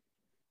slowly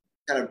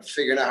kind of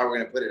figuring out how we're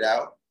going to put it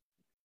out.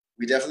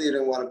 We definitely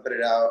didn't want to put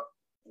it out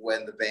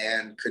when the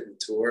band couldn't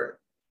tour.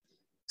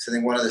 So I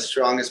think one of the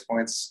strongest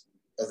points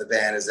of the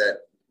band is that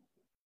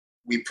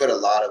we put a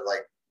lot of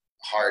like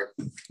heart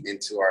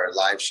into our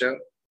live show.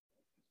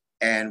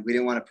 And we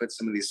didn't want to put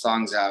some of these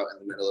songs out in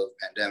the middle of the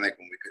pandemic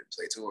when we couldn't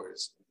play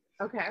tours.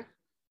 Okay.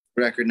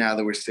 Record now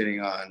that we're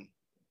sitting on,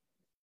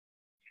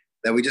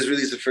 that we just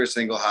released the first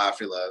single, How I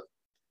Feel Love.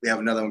 We have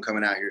another one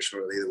coming out here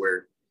shortly that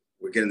we're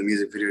getting the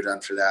music video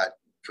done for that,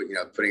 putting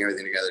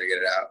everything together to get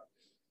it out.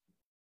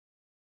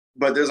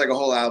 But there's like a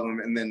whole album,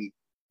 and then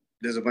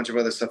there's a bunch of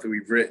other stuff that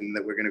we've written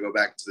that we're going to go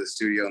back to the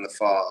studio in the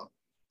fall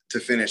to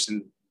finish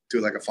and do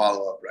like a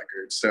follow-up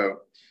record. So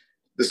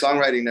the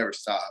songwriting never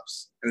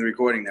stops and the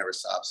recording never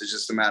stops. It's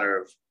just a matter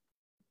of,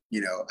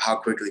 how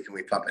quickly can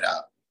we pump it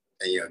out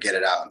and, get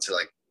it out into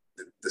like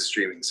the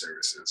streaming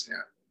services.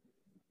 Yeah.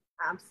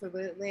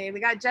 Absolutely. We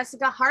got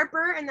Jessica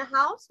Harper in the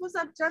house. What's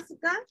up,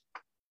 Jessica?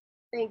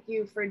 Thank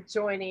you for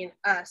joining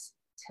us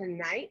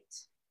tonight.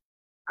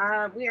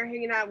 We are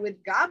hanging out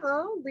with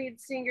Gabo, lead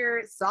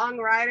singer,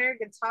 songwriter,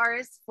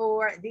 guitarist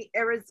for the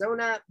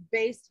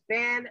Arizona-based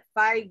band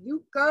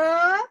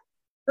Fayuca.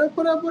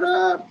 What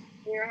up?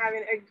 We are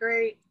having a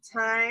great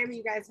time.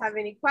 You guys have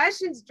any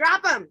questions?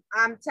 Drop them.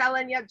 I'm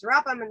telling you,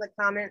 drop them in the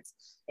comments.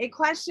 A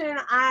question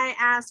I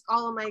ask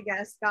all of my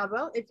guests,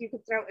 Gabo, if you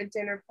could throw a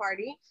dinner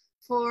party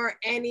for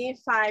any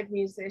 5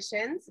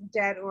 musicians,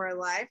 dead or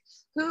alive,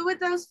 who would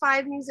those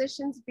 5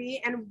 musicians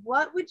be, and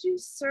what would you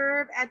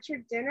serve at your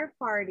dinner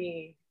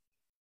party?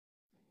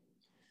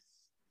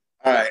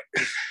 All right.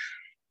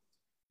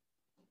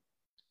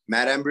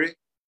 Matt Embry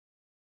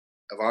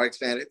of RX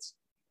Bandits,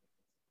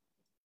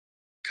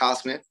 Kyle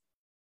Smith,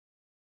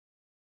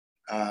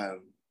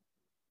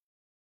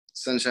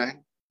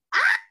 Sunshine.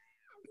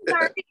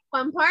 Party,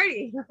 fun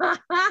party.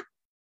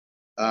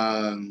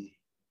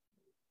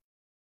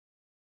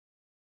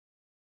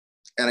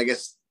 And I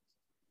guess,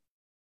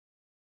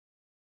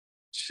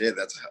 shit,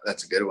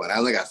 that's a good one. I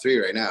only got 3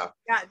 right now.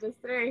 Yeah,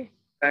 just 3.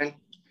 Okay.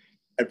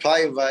 I'd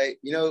probably invite,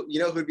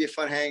 who'd be a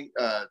fun hang?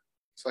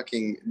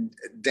 Fucking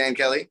Dan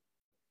Kelly.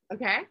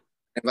 Okay.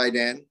 Invite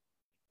Dan.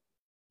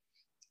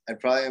 I'd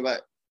probably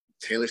invite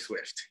Taylor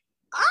Swift.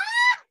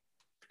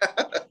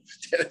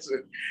 Taylor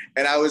Swift.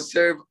 And I would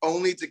serve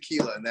only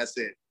tequila, and that's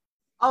it.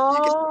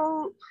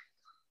 Oh.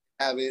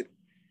 Have it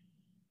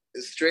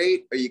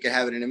straight, or you can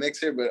have it in a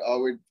mixer, but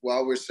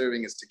while we're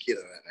serving is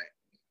tequila that night.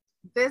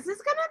 This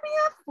is gonna be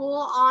a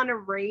full-on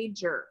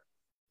rager.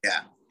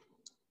 Yeah.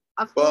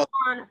 A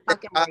full-on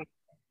fucking rager.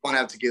 Won't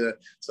have tequila,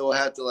 so we'll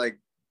have to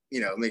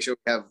make sure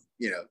we have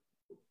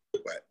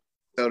what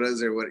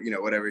sodas or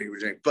whatever he would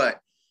drink.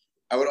 But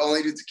I would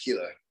only do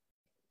tequila,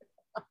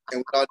 and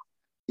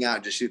we'd all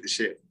just shoot the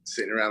shit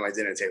sitting around my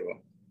dinner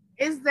table.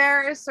 Is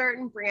there a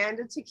certain brand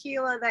of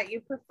tequila that you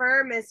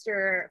prefer,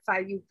 Mr.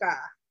 Fayuca?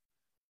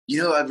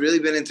 I've really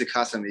been into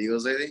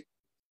Casamigos lately.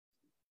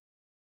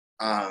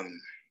 But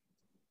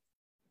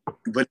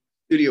in the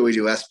studio we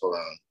do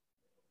Espolón,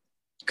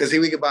 because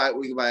we could buy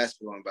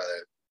Espolón by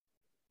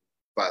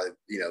the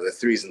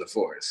 3s and the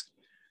 4s.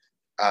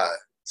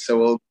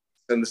 So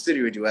in the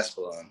studio we do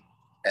Espolón,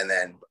 and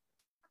then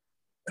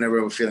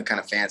whenever we're feeling kind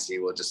of fancy,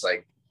 we'll just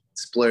like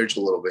splurge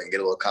a little bit and get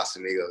a little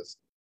Casamigos.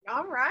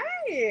 All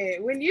right.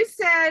 When you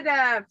said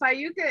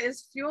Fayuca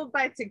is fueled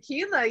by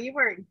tequila, you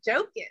weren't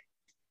joking.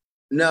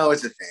 No,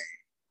 it's a thing.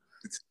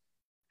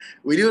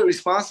 We do it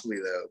responsibly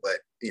though,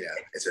 but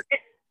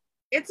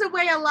it's a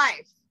way of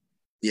life.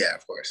 Yeah,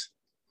 of course.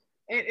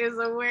 It is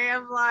a way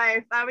of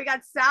life. We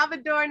got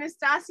Salvador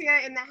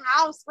Anastasia in the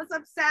house. What's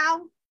up,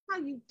 Sal? How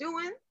you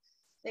doing?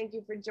 Thank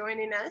you for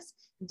joining us.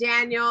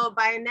 Daniel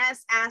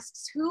Bayanez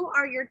asks, who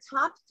are your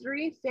top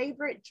 3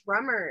 favorite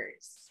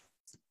drummers?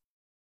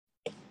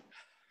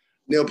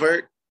 Neil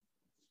Peart,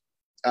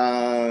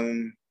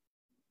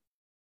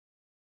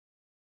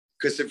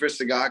 Christopher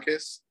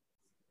Sagakis,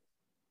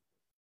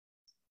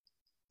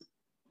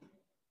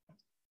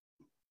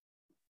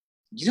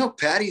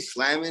 Patty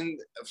Slammin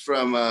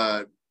from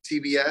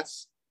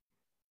TBS.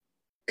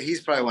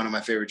 He's probably one of my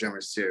favorite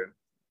drummers too.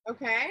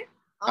 Okay.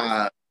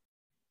 Awesome.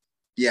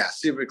 Yeah,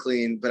 super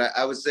clean. But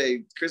I would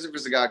say Christopher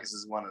Sagakis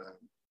is one of them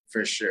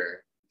for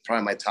sure.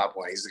 Probably my top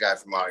one. He's the guy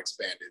from RX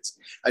Bandits.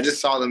 I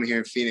just saw them here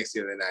in Phoenix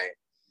the other night,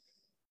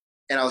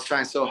 and I was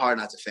trying so hard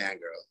not to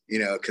fangirl,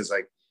 because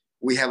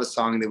we have a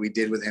song that we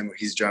did with him where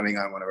he's drumming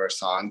on one of our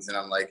songs, and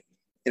I'm like,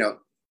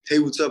 hey,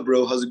 what's up,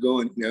 bro? How's it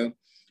going?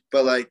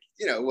 but like,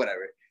 you know,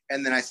 whatever.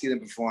 And then I see them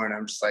perform and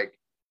I'm just like,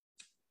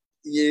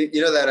 you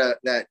know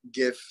that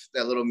gif,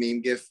 that little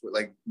meme gif with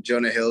like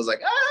Jonah Hill's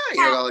like,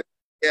 you know, all like,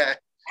 yeah.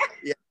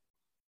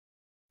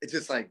 It's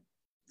just like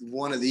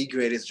one of the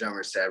greatest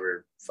drummers to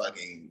ever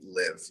fucking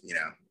live, you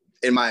know,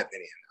 in my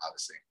opinion,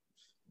 obviously.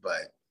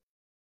 But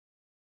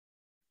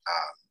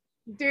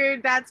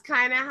dude, that's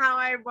kind of how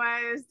I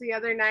was the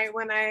other night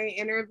when I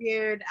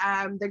interviewed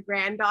the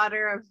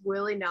granddaughter of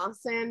Willie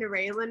Nelson,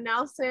 Raylan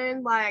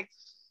Nelson. Like,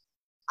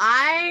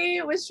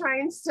 I was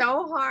trying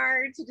so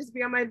hard to just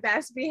be on my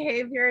best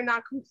behavior and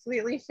not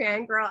completely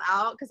fangirl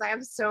out because I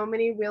have so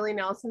many Willie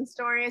Nelson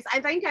stories. I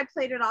think I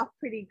played it off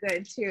pretty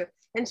good too.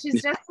 And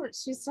she's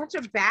such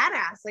a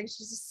badass. Like,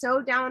 she's just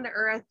so down to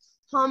earth,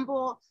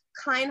 humble,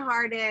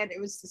 kind-hearted. It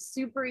was a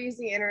super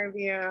easy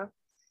interview.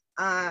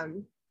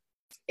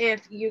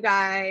 If you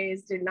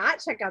guys did not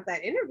check out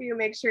that interview,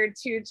 make sure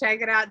to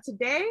check it out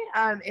today.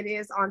 It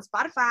is on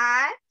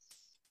Spotify.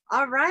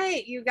 All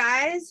right, you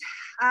guys.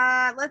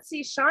 Let's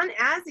see. Sean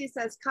Azzy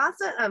says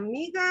Casa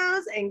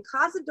Amigos and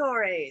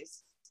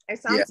Casadores. I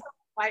sound so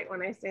white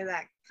when I say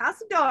that.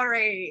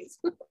 Casadores.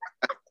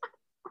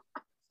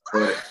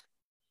 Let's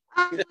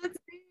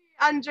see.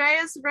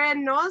 Andreas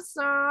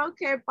Reynoso.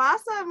 Que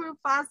pasa,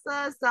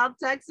 Mufasa? South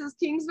Texas,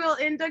 Kingsville,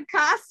 into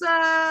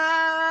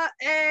Casa.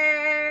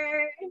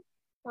 Hey.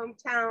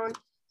 Hometown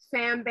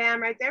fam bam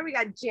right there. We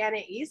got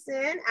Janet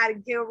Eason out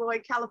of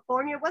Gilroy,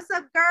 California. What's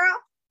up,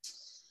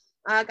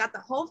 girl? Got the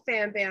whole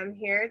fam bam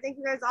here. Thank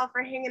you guys all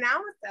for hanging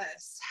out with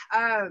us.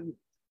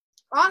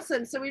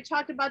 Awesome. So we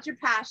talked about your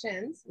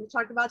passions. We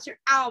talked about your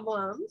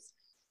albums.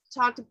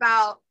 Talked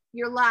about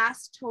your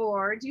last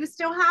tour. Do you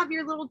still have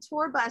your little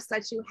tour bus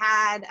that you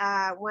had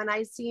when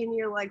I seen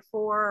you like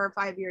 4 or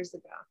 5 years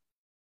ago?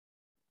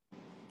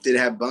 Did it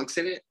have bunks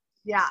in it?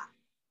 Yeah.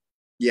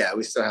 Yeah,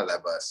 we still have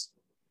that bus.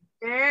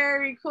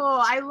 Very cool.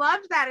 I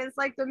loved that. It's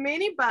like the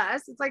mini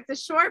bus. It's like the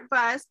short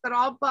bus, but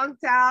all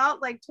bunked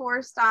out, like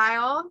tour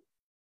style.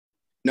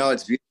 No,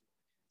 it's beautiful.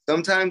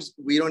 Sometimes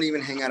we don't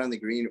even hang out on the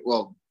green.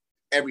 Well,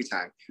 every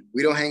time.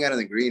 We don't hang out on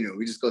the green room.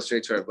 We just go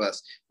straight to our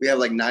bus. We have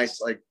like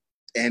nice, like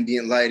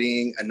ambient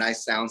lighting, a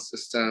nice sound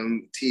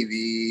system,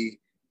 TV,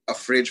 a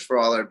fridge for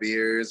all our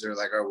beers or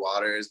like our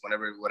waters,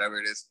 whatever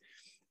it is.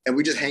 And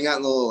we just hang out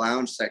in the little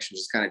lounge section,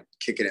 just kind of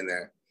kick it in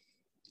there.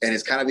 And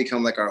it's kind of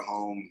become like our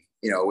home,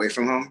 you know, away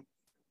from home.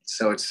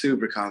 So it's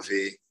super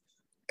comfy.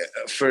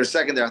 For a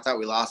second there, I thought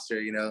we lost her,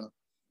 you know.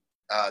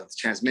 The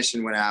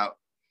transmission went out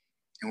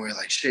and we were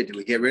like, shit, did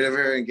we get rid of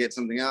her and get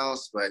something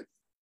else? But,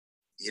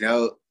 you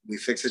know, we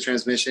fixed the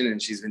transmission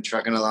and she's been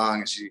trucking along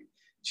and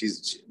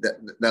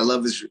that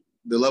love is,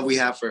 the love we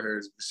have for her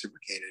is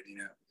reciprocated, you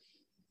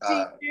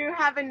know. Do you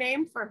have a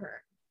name for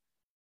her?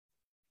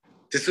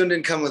 This one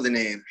didn't come with a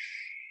name.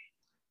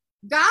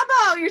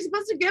 Gabo, you're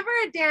supposed to give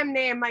her a damn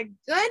name. My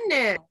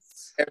goodness.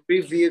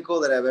 Every vehicle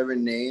that I've ever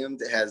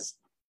named has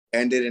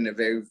ended in a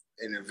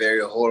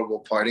very horrible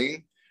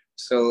parting.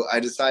 So I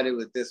decided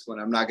with this one,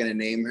 I'm not going to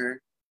name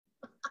her.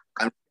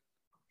 I'm going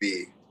to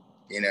be,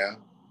 you know.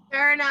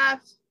 Fair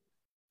enough.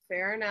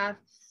 Fair enough.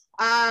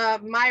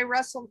 My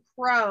Russell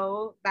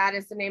Crowe, that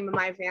is the name of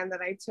my van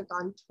that I took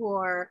on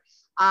tour.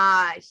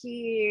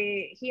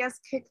 He has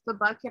kicked the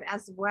bucket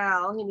as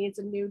well. He needs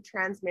a new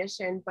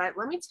transmission, but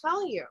let me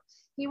tell you,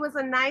 he was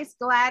a nice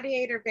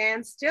Gladiator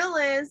van, still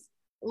is.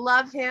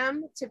 Love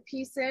him to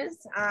pieces.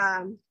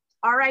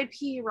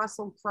 R.I.P.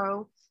 Russell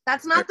Crowe.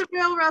 That's not the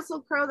real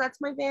Russell Crowe.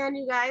 That's my van,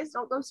 you guys.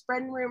 Don't go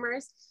spreading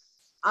rumors.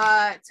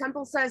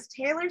 Temple says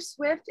Taylor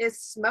Swift is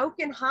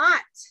smoking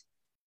hot.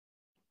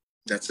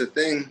 That's a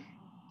thing.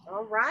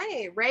 All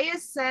right.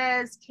 Reyes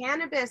says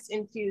cannabis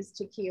infused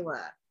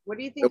tequila. What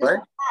do you think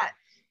about that?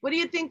 What do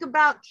you think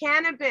about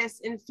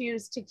cannabis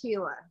infused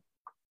tequila?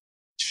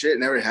 Shit,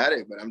 never had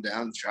it, but I'm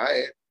down to try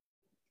it.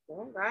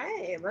 All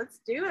right, let's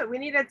do it. We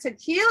need a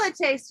tequila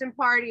tasting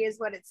party is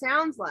what it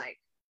sounds like.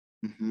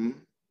 Mm-hmm.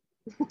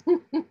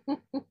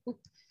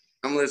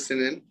 I'm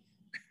listening.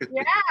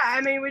 Yeah, I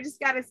mean, we just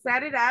got to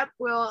set it up.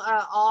 We'll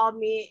all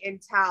meet in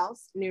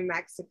Taos, New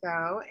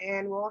Mexico,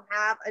 and we'll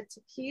have a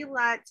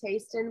tequila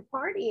tasting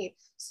party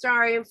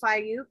starring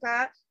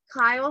Fayuca,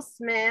 Kyle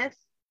Smith,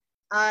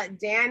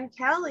 Dan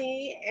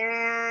Kelly,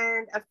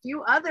 and a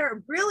few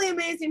other really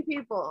amazing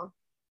people.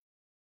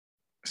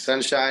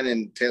 Sunshine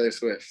and Taylor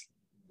Swift.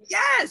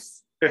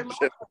 Yes. How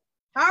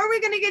are we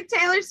going to get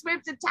Taylor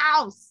Swift to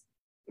Taos?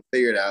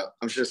 Figure it out.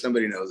 I'm sure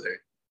somebody knows her.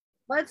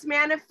 Let's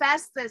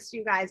manifest this,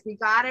 you guys. We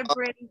got to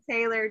bring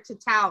Taylor to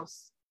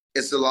Taos.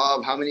 It's the law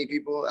of how many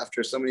people?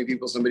 After so many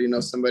people, somebody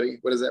knows somebody.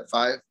 What is that,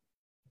 5?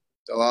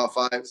 The law of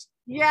 5s?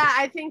 Yeah,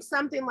 I think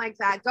something like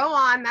that. Go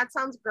on. That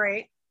sounds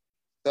great.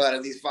 So out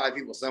of these 5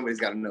 people, somebody's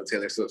got to know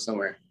Taylor Swift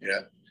somewhere.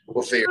 Yeah,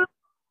 we'll figure it out.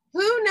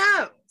 Who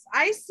knows?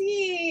 I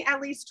see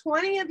at least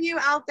 20 of you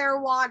out there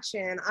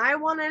watching. I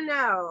want to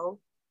know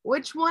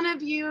which one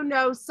of you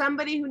knows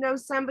somebody who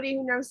knows somebody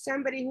who knows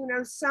somebody who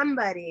knows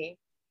somebody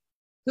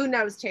who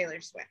knows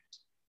Taylor Swift.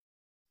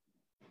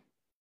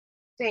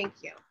 Thank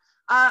you.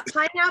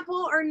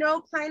 Pineapple or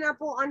no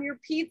pineapple on your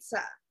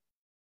pizza?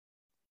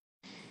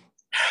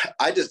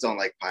 I just don't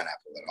like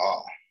pineapple at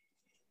all.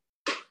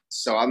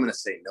 So I'm gonna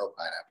say no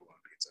pineapple on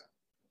pizza.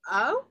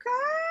 Okay.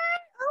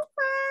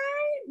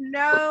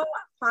 No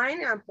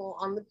pineapple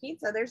on the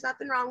pizza. There's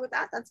nothing wrong with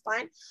that. That's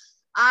fine.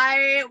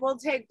 I will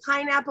take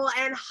pineapple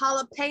and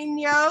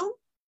jalapeno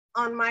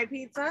on my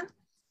pizza.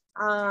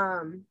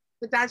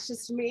 But that's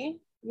just me,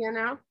 you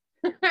know.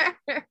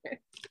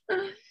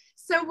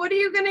 So what are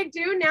you gonna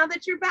do now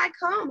that you're back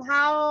home?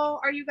 How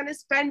are you gonna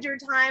spend your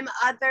time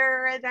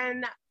other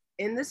than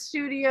in the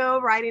studio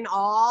writing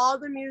all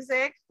the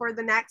music for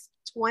the next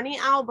 20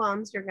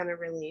 albums you're gonna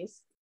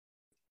release?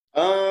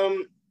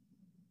 I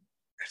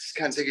just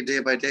kind of take it day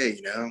by day,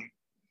 you know.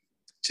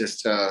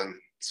 Just spend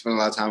a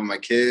lot of time with my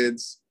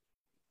kids,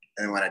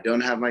 and when I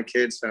don't have my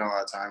kids, spend a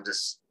lot of time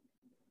just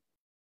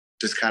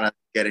kind of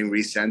getting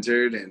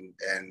recentered and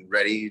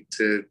ready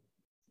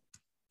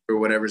for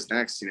whatever's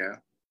next, you know.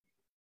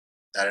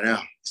 I don't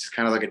know. It's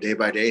kind of like a day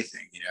by day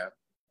thing, you know.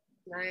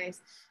 Nice.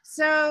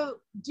 So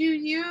do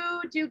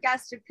you do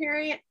guest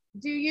appearance?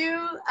 Do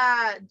you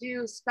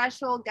do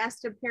special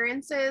guest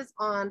appearances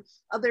on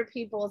other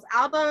people's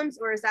albums,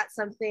 or is that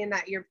something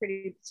that you're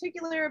pretty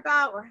particular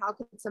about, or how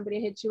could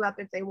somebody hit you up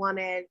if they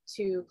wanted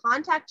to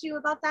contact you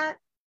about that?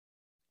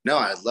 No,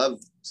 I love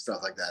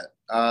stuff like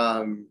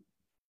that.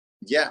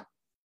 Yeah.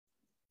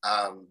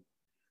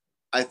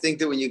 I think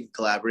that when you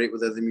collaborate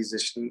with other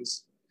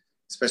musicians,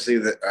 especially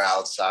that are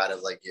outside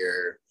of like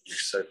your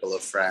circle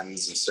of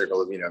friends and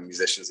circle of, you know,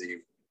 musicians that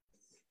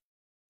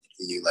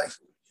you like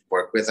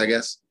work with, I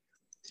guess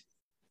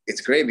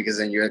it's great because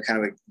then you're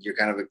kind of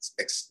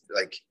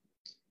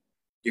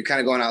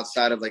going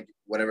outside of like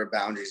whatever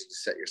boundaries you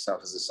set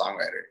yourself as a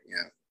songwriter, you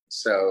know.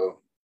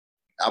 So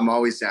I'm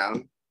always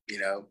down, you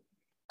know.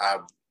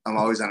 I'm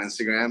always on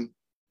Instagram.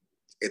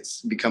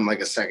 It's become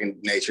like a second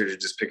nature to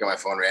just pick up my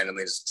phone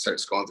randomly, just start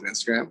scrolling through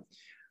Instagram.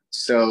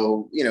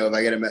 So, you know, if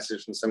I get a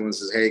message from someone who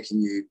says, hey, can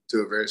you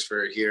do a verse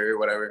for here or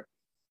whatever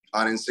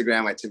on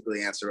Instagram, I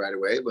typically answer right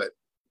away. But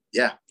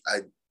yeah,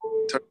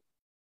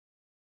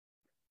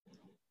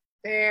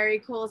 Very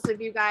cool. So if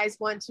you guys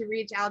want to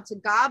reach out to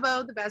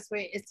Gabo, the best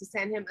way is to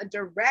send him a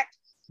direct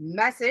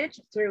message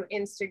through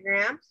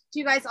Instagram. Do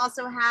you guys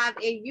also have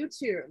a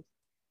YouTube?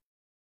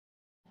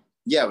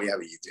 Yeah, we have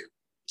a YouTube.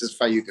 Just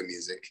Fayuca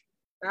Music.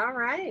 All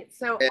right.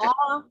 So Yeah.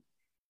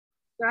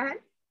 Go ahead.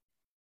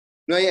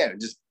 No, yeah,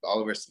 just all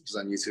of our stuff is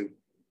on YouTube.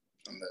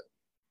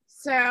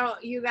 So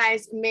you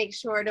guys make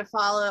sure to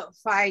follow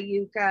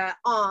Fayuca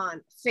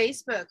on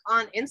Facebook,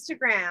 on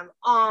Instagram,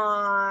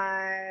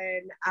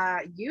 on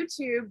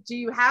YouTube. Do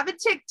you have a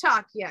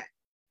TikTok yet?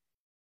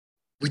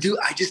 We do.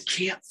 I just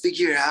can't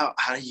figure out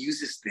how to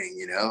use this thing,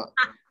 you know.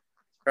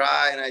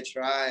 I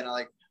try and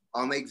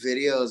I'll make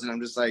videos and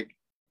I'm just like,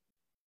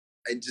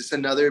 it's just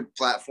another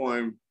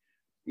platform,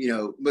 you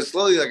know. But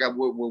slowly, like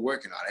we're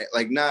working on it.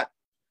 Like not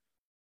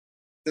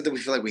that we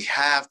feel like we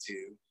have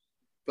to,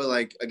 but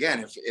like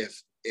again,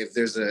 if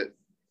there's a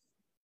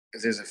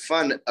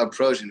fun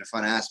approach and a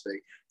fun aspect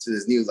to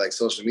this new like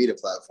social media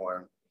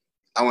platform,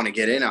 I want to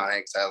get in on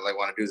it because I like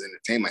want to do is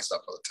entertain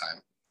myself all the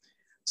time.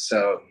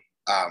 So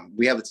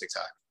we have a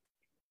TikTok.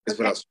 Okay.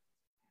 What else?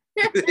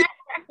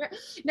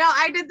 No,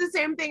 I did the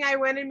same thing. I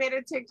went and made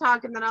a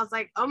TikTok and then I was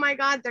like, oh my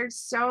God, there's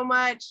so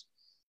much,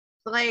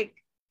 like,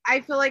 I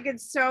feel like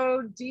it's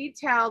so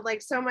detailed,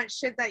 like so much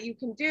shit that you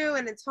can do.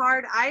 And it's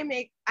hard.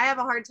 I have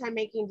a hard time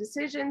making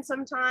decisions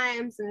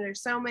sometimes. And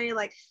there's so many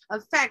like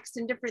effects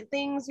and different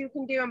things you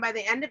can do. And by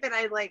the end of it,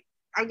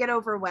 I get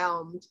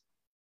overwhelmed.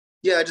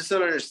 Yeah, I just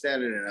don't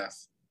understand it enough.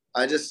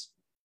 I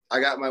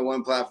got my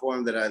one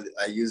platform that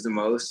I use the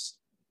most,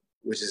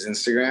 which is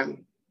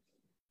Instagram.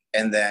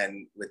 And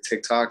then with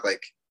TikTok,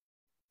 like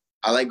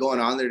I like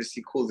going on there to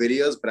see cool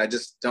videos, but I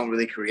just don't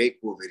really create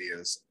cool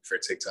videos for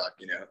TikTok,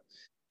 you know?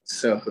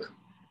 So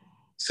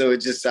it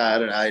just, I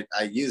don't know,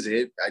 I use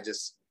it. I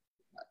just,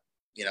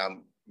 you know,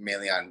 I'm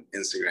mainly on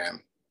Instagram.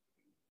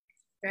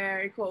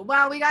 Very cool.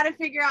 Well, we got to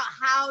figure out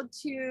how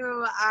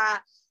to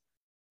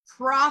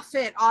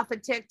profit off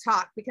of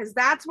TikTok because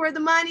that's where the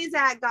money's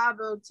at,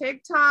 Gabo.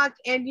 TikTok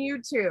and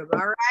YouTube.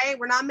 All right.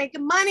 We're not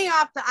making money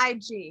off the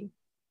IG.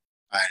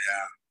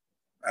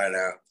 I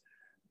know.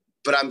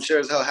 But I'm sure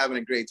as hell having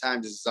a great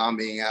time just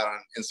zombieing out on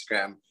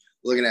Instagram,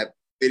 looking at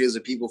videos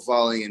of people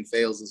falling and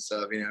fails and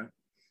stuff, you know?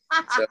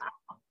 So.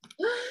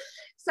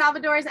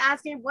 Salvador is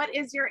asking, what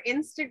is your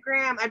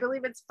Instagram? I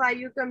believe it's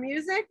Fayuca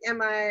Music.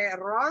 Am I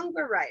wrong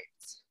or right?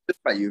 It's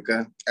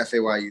Fayuca,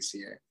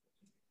 Fayuca.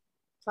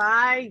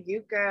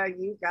 Fayuca,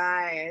 you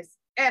guys.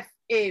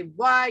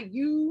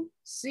 Fayuca.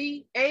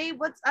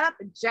 What's up,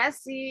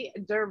 Jesse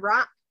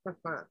Duran?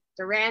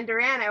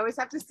 Duran. I always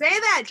have to say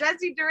that.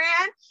 Jessie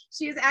Duran.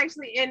 She's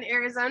actually in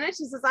Arizona.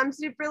 She says, I'm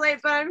super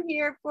late, but I'm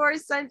here for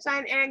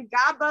Sunshine and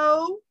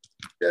Gabo.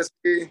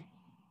 Jessie.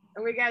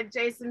 And we got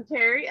Jason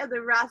Perry of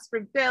the Ross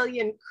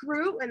Rebellion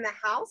crew in the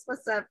house.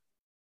 What's up,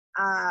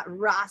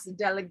 Ross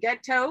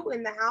Delegato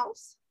in the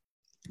house?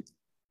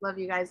 Love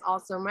you guys all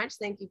so much.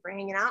 Thank you for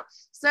hanging out.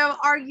 So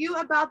are you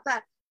about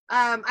the,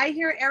 I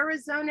hear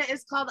Arizona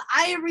is called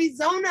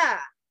Arizona.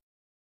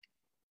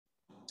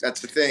 That's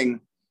the thing.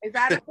 Is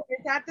that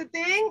the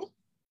thing?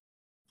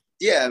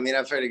 Yeah, I mean,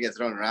 I've heard it get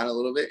thrown around a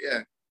little bit. Yeah.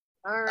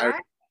 All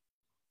right.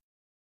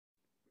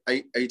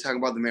 Are you talking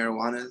about the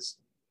marijuanas?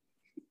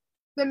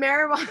 The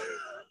marijuana.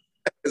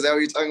 Is that what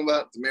you're talking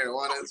about? The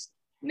marijuanas?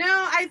 No,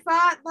 I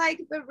thought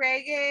like the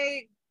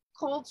reggae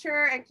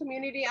culture and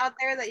community out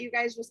there that you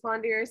guys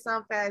respond to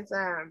yourself as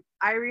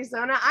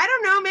Arizona. I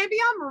don't know. Maybe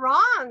I'm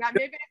wrong.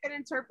 Maybe I've been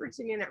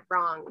interpreting it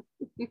wrong.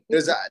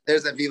 There's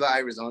a Viva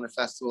Arizona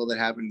festival that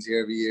happens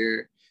here every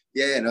year.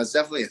 Yeah, no, it's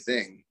definitely a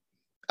thing.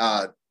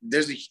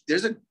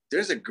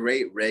 There's a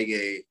great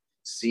reggae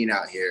scene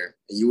out here,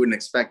 and you wouldn't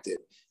expect it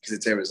because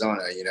it's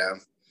Arizona, you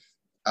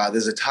know.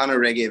 There's a ton of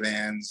reggae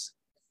bands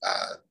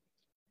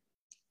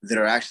that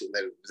are actually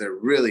they're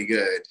really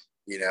good,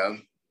 you know.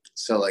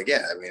 So like,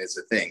 yeah, I mean, it's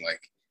a thing.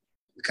 Like,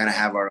 we kind of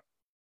have our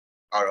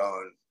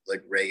own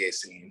like reggae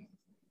scene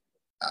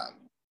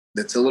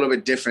that's a little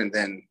bit different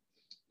than,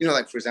 you know,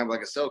 like for example,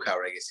 like a SoCal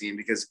reggae scene,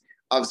 because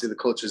obviously the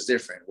culture is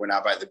different. We're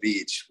not by the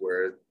beach.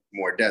 We're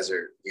more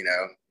desert, you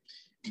know.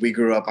 We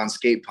grew up on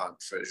skate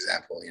punk, for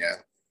example, you know.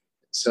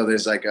 So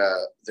there's an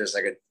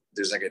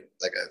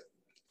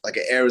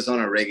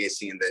Arizona reggae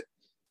scene that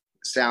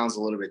sounds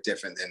a little bit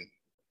different than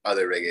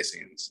other reggae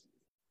scenes.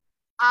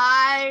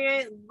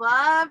 I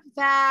love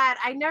that.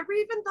 I never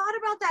even thought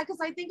about that because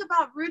I think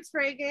about roots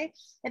reggae,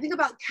 I think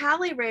about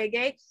Cali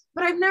reggae,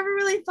 but I've never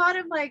really thought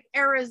of like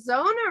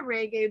Arizona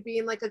reggae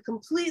being like a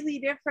completely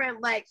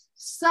different like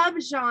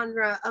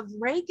subgenre of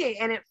reggae,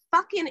 and it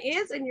fucking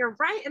is, and you're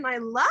right, and I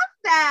love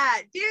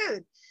that,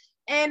 dude.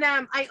 And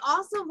I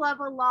also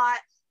love a lot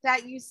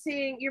that you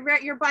sing.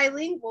 You're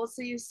bilingual,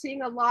 so you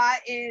sing a lot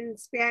in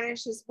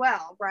Spanish as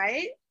well,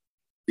 right?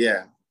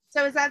 Yeah.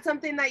 So is that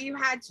something that you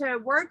had to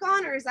work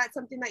on, or is that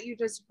something that you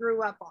just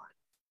grew up on?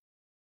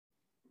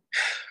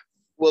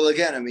 Well,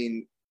 again, I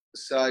mean,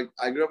 so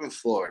I grew up in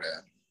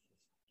Florida.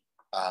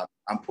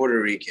 I'm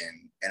Puerto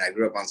Rican, and I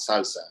grew up on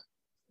salsa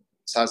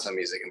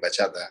music and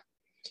bachata.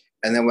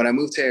 And then when I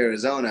moved to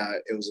Arizona,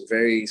 there was a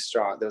very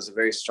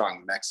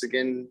strong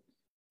Mexican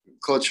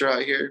culture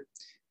out here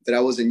that I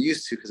wasn't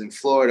used to, because in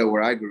Florida,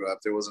 where I grew up,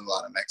 there wasn't a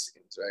lot of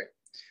Mexicans, right?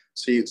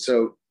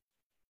 So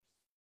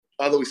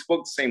although we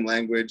spoke the same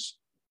language,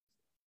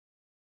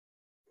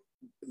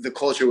 the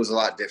culture was a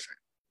lot different.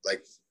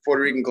 Like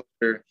Puerto Rican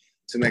culture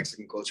to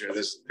Mexican culture,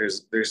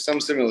 there's some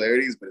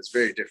similarities, but it's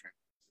very different.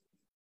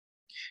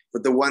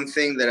 But the one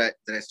thing that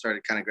I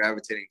started kind of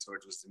gravitating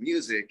towards was the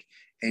music,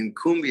 and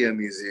cumbia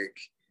music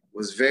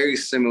was very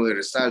similar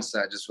to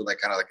salsa, just with like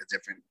kind of like a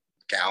different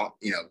count,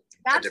 you know.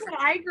 That's what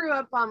I grew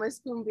up on, was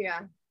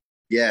cumbia.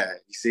 Yeah,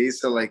 you see,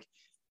 so like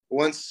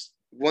once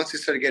we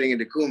started getting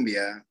into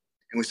cumbia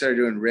and we started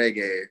doing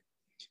reggae,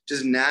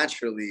 just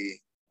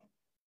naturally,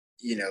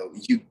 you know,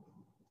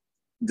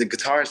 the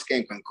guitar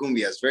skank on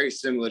cumbia is very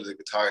similar to the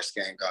guitar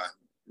skank on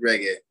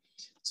reggae.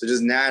 So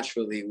just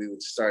naturally, we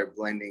would start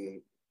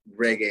blending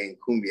reggae and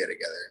cumbia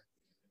together.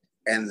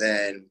 And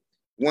then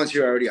once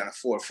you're already on a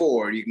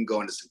 4/4, you can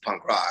go into some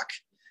punk rock.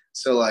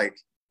 So like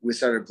we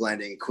started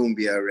blending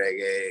cumbia,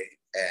 reggae,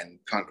 and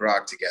punk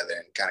rock together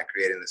and kind of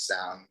creating the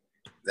sound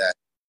that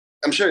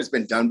I'm sure it's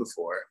been done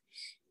before,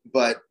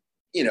 but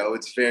you know,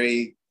 it's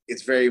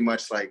very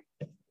much like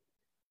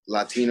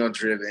Latino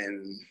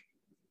driven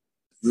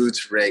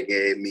roots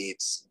reggae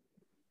meets,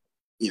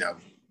 you know,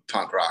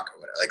 punk rock or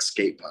whatever, like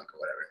skate punk or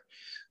whatever.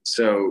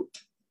 So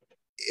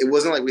it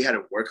wasn't like we had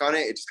to work on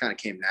it. It just kind of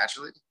came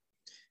naturally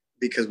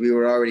because we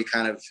were already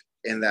kind of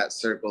in that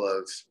circle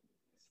of,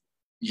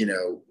 you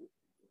know,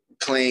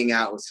 playing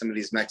out with some of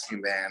these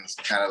Mexican bands,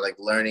 kind of like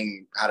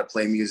learning how to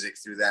play music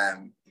through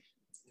them.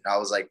 I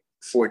was like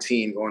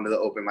 14 going to the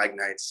open mic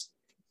nights,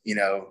 you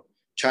know,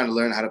 trying to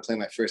learn how to play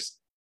my first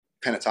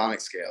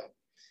pentatonic scale.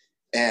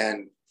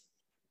 And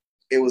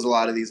it was a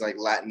lot of these like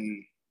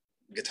Latin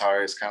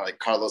guitarists, kind of like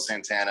Carlos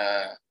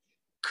Santana,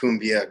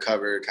 cumbia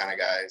cover kind of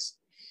guys.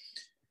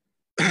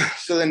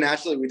 So then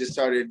naturally we just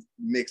started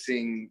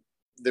mixing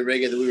the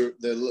reggae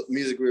the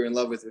music we were in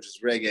love with, which is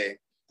reggae,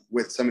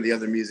 with some of the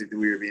other music that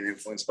we were being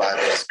influenced by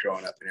just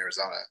growing up in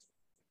Arizona.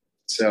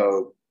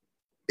 So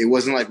it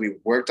wasn't like we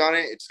worked on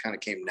it. It just kind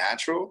of came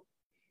natural.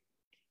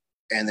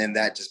 And then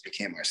that just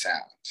became our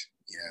sound,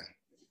 you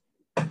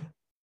know?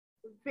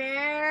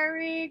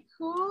 Very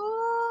cool.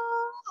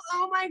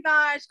 Oh my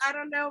gosh. I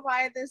don't know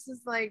why this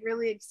is like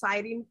really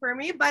exciting for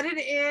me, but it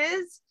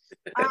is.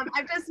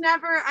 I've just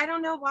never, I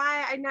don't know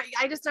why.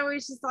 I just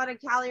always just thought of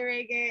Cali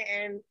reggae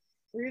and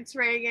roots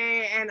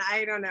reggae, and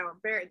I don't know,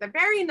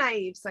 very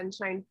naive,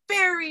 Sunshine,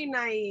 very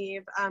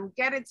naive.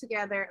 Get it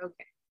together.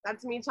 Okay,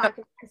 that's me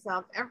talking to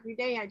myself every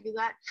day. I do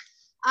that.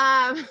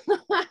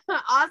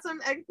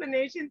 Awesome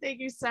explanation. Thank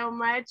you so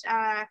much.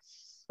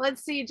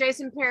 Let's see.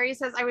 Jason Perry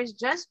says, I was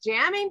just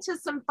jamming to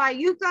some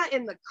Fayuca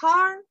in the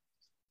car.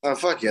 Oh,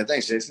 fuck yeah.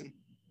 Thanks, Jason.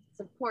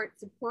 Support.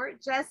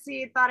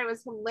 Jesse thought it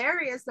was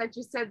hilarious that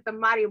you said the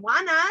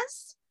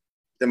marijuanas.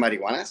 The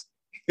marijuanas?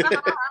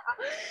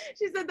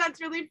 She said,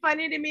 that's really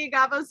funny to me.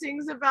 Gabo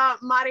sings about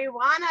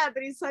marijuana,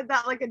 but he said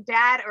that like a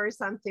dad or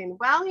something.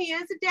 Well, he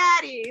is a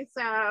daddy,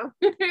 so.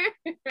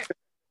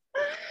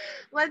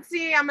 Let's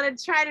see. I'm going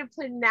to try to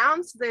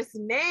pronounce this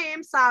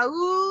name.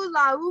 Saul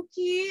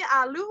Lauki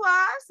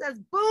Alua says,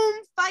 boom,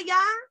 fire.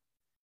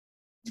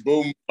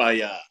 Boom,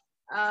 fire.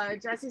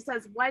 Jesse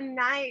says, one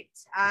night,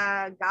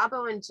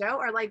 Gabo and Joe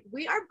are like,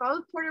 we are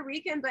both Puerto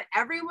Rican, but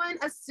everyone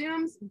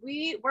assumes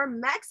we were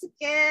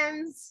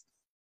Mexicans.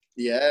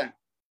 Yeah.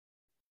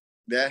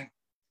 Yeah.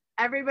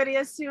 Everybody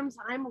assumes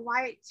I'm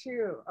white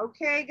too.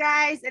 Okay,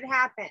 guys, it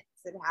happens.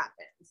 It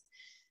happens.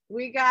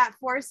 We got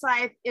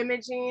Forsyth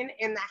Imaging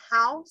in the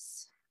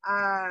house.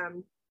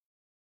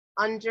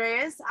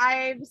 Andreas,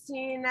 I've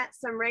seen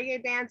some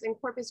reggae bands in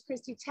Corpus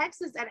Christi,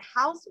 Texas at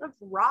House of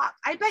Rock.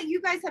 I bet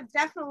you guys have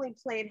definitely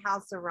played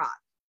House of Rock.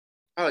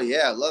 Oh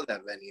yeah, I love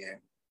that venue.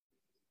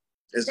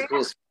 It's a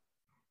cool.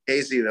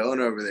 Casey, the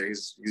owner over there,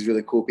 he's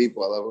really cool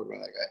people. I love working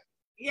with that guy.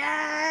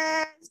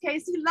 Yes,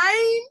 Casey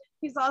Lane.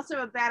 He's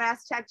also a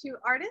badass tattoo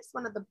artist,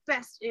 one of the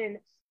best in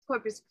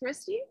Corpus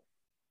Christi.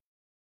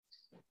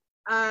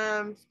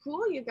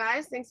 Cool, you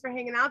guys. Thanks for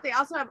hanging out. They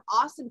also have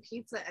awesome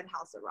pizza at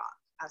House of Rock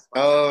as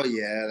well. Oh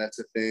yeah, that's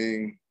a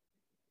thing.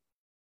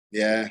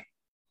 Yeah.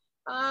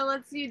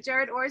 Let's see.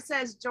 Jared Orr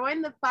says,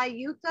 join the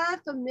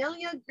Fayuca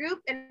Familia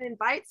group and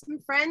invite some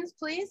friends,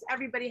 please.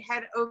 Everybody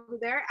head over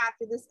there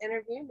after this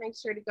interview. Make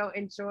sure to go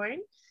and join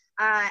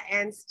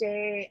and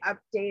stay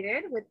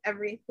updated with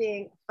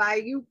everything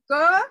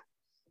Fayuca.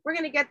 We're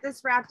going to get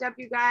this wrapped up,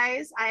 you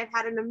guys. I have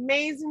had an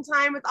amazing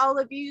time with all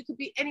of you. You could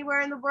be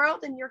anywhere in the world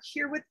and you're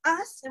here with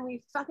us, and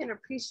we fucking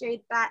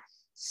appreciate that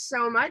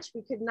so much.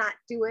 We could not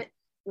do it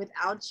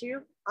without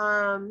you.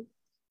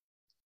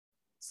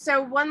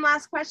 So one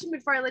last question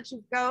before I let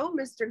you go,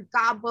 Mr.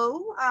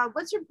 Gabo.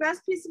 What's your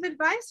best piece of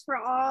advice for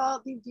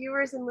all the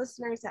viewers and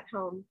listeners at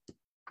home?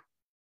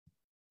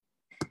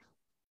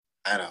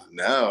 I don't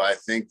know. I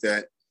think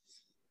that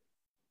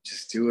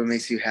just do what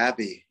makes you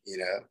happy, you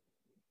know,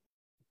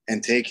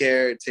 and take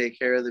care of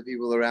the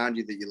people around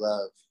you that you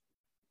love.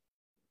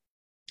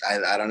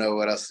 I don't know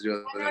what else to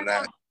do other than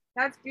that.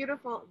 That's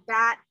beautiful.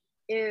 That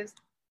is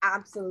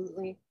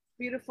absolutely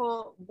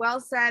beautiful. Well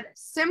said.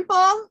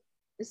 Simple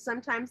is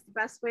sometimes the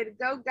best way to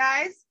go,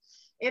 guys.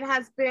 It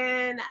has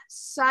been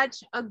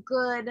such a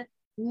good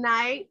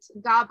night.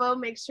 Gabo,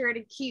 make sure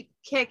to keep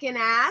kicking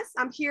ass.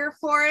 I'm here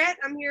for it.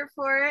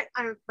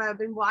 I've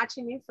been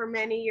watching you for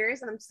many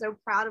years, and I'm so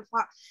proud of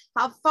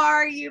how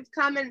far you've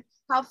come and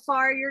how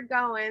far you're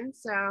going.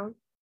 So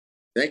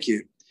thank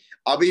you.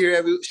 I'll be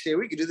here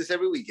we can do this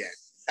every weekend.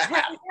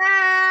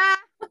 Yeah.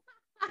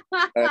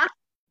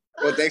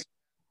 Well, thanks.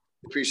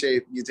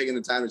 Appreciate you taking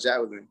the time to chat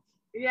with me.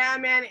 Yeah,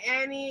 man,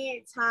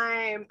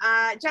 anytime.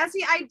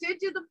 Jesse, I did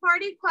do the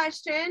party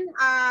question.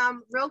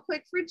 Real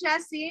quick for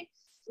Jesse.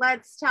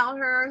 Let's tell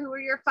her who were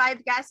your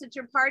 5 guests at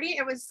your party.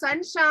 It was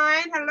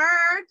Sunshine, hello,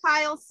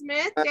 Kyle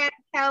Smith, Dan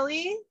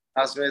Kelly.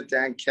 Kyle Smith,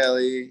 Dan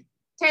Kelly.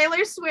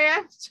 Taylor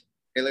Swift,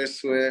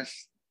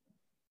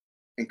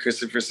 and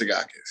Christopher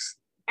Sagakis.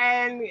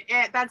 And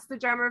that's the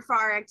drummer for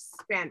RX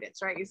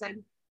Bandits, right? You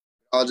said?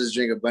 I'll just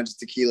drink a bunch of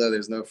tequila.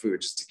 There's no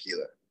food, just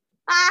tequila.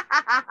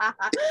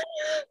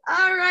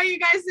 All right, you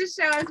guys, this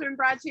show has been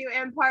brought to you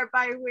in part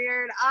by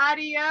Weird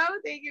Audio.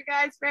 Thank you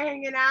guys for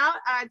hanging out.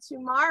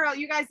 Tomorrow,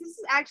 you guys, this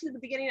is actually the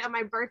beginning of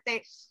my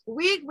birthday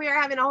week. We are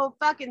having a whole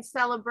fucking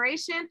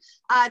celebration.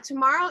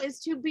 Tomorrow is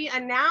to be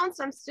announced.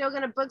 I'm still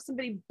gonna book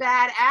somebody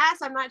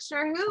badass. I'm not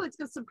sure who. It's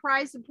a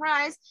surprise.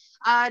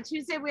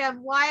 Tuesday we have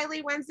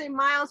Wiley, Wednesday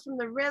Miles from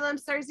the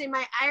Rhythms, Thursday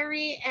my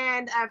Irie,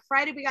 and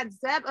Friday we got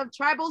Zeb of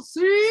Tribal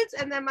Seeds,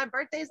 and then my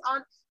birthday's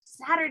on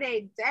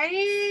Saturday.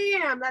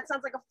 Damn, that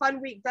sounds like a fun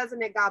week,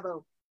 doesn't it,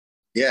 Gabo?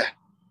 Yeah,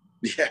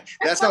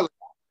 that sounds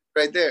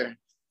right there.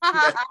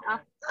 All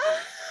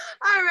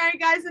right,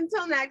 guys,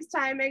 until next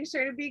time, make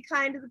sure to be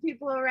kind to the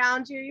people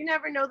around you. You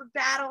never know the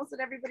battles that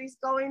everybody's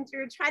going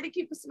through. Try to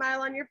keep a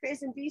smile on your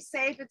face and be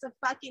safe. It's a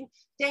fucking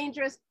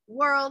dangerous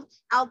world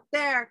out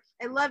there.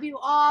 I love you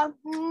all.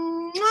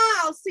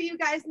 I'll see you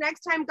guys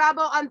next time.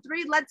 Gabo, on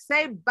 3, let's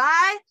say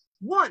bye.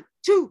 1,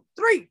 2,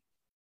 3.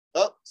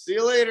 Oh, see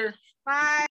you later. Bye.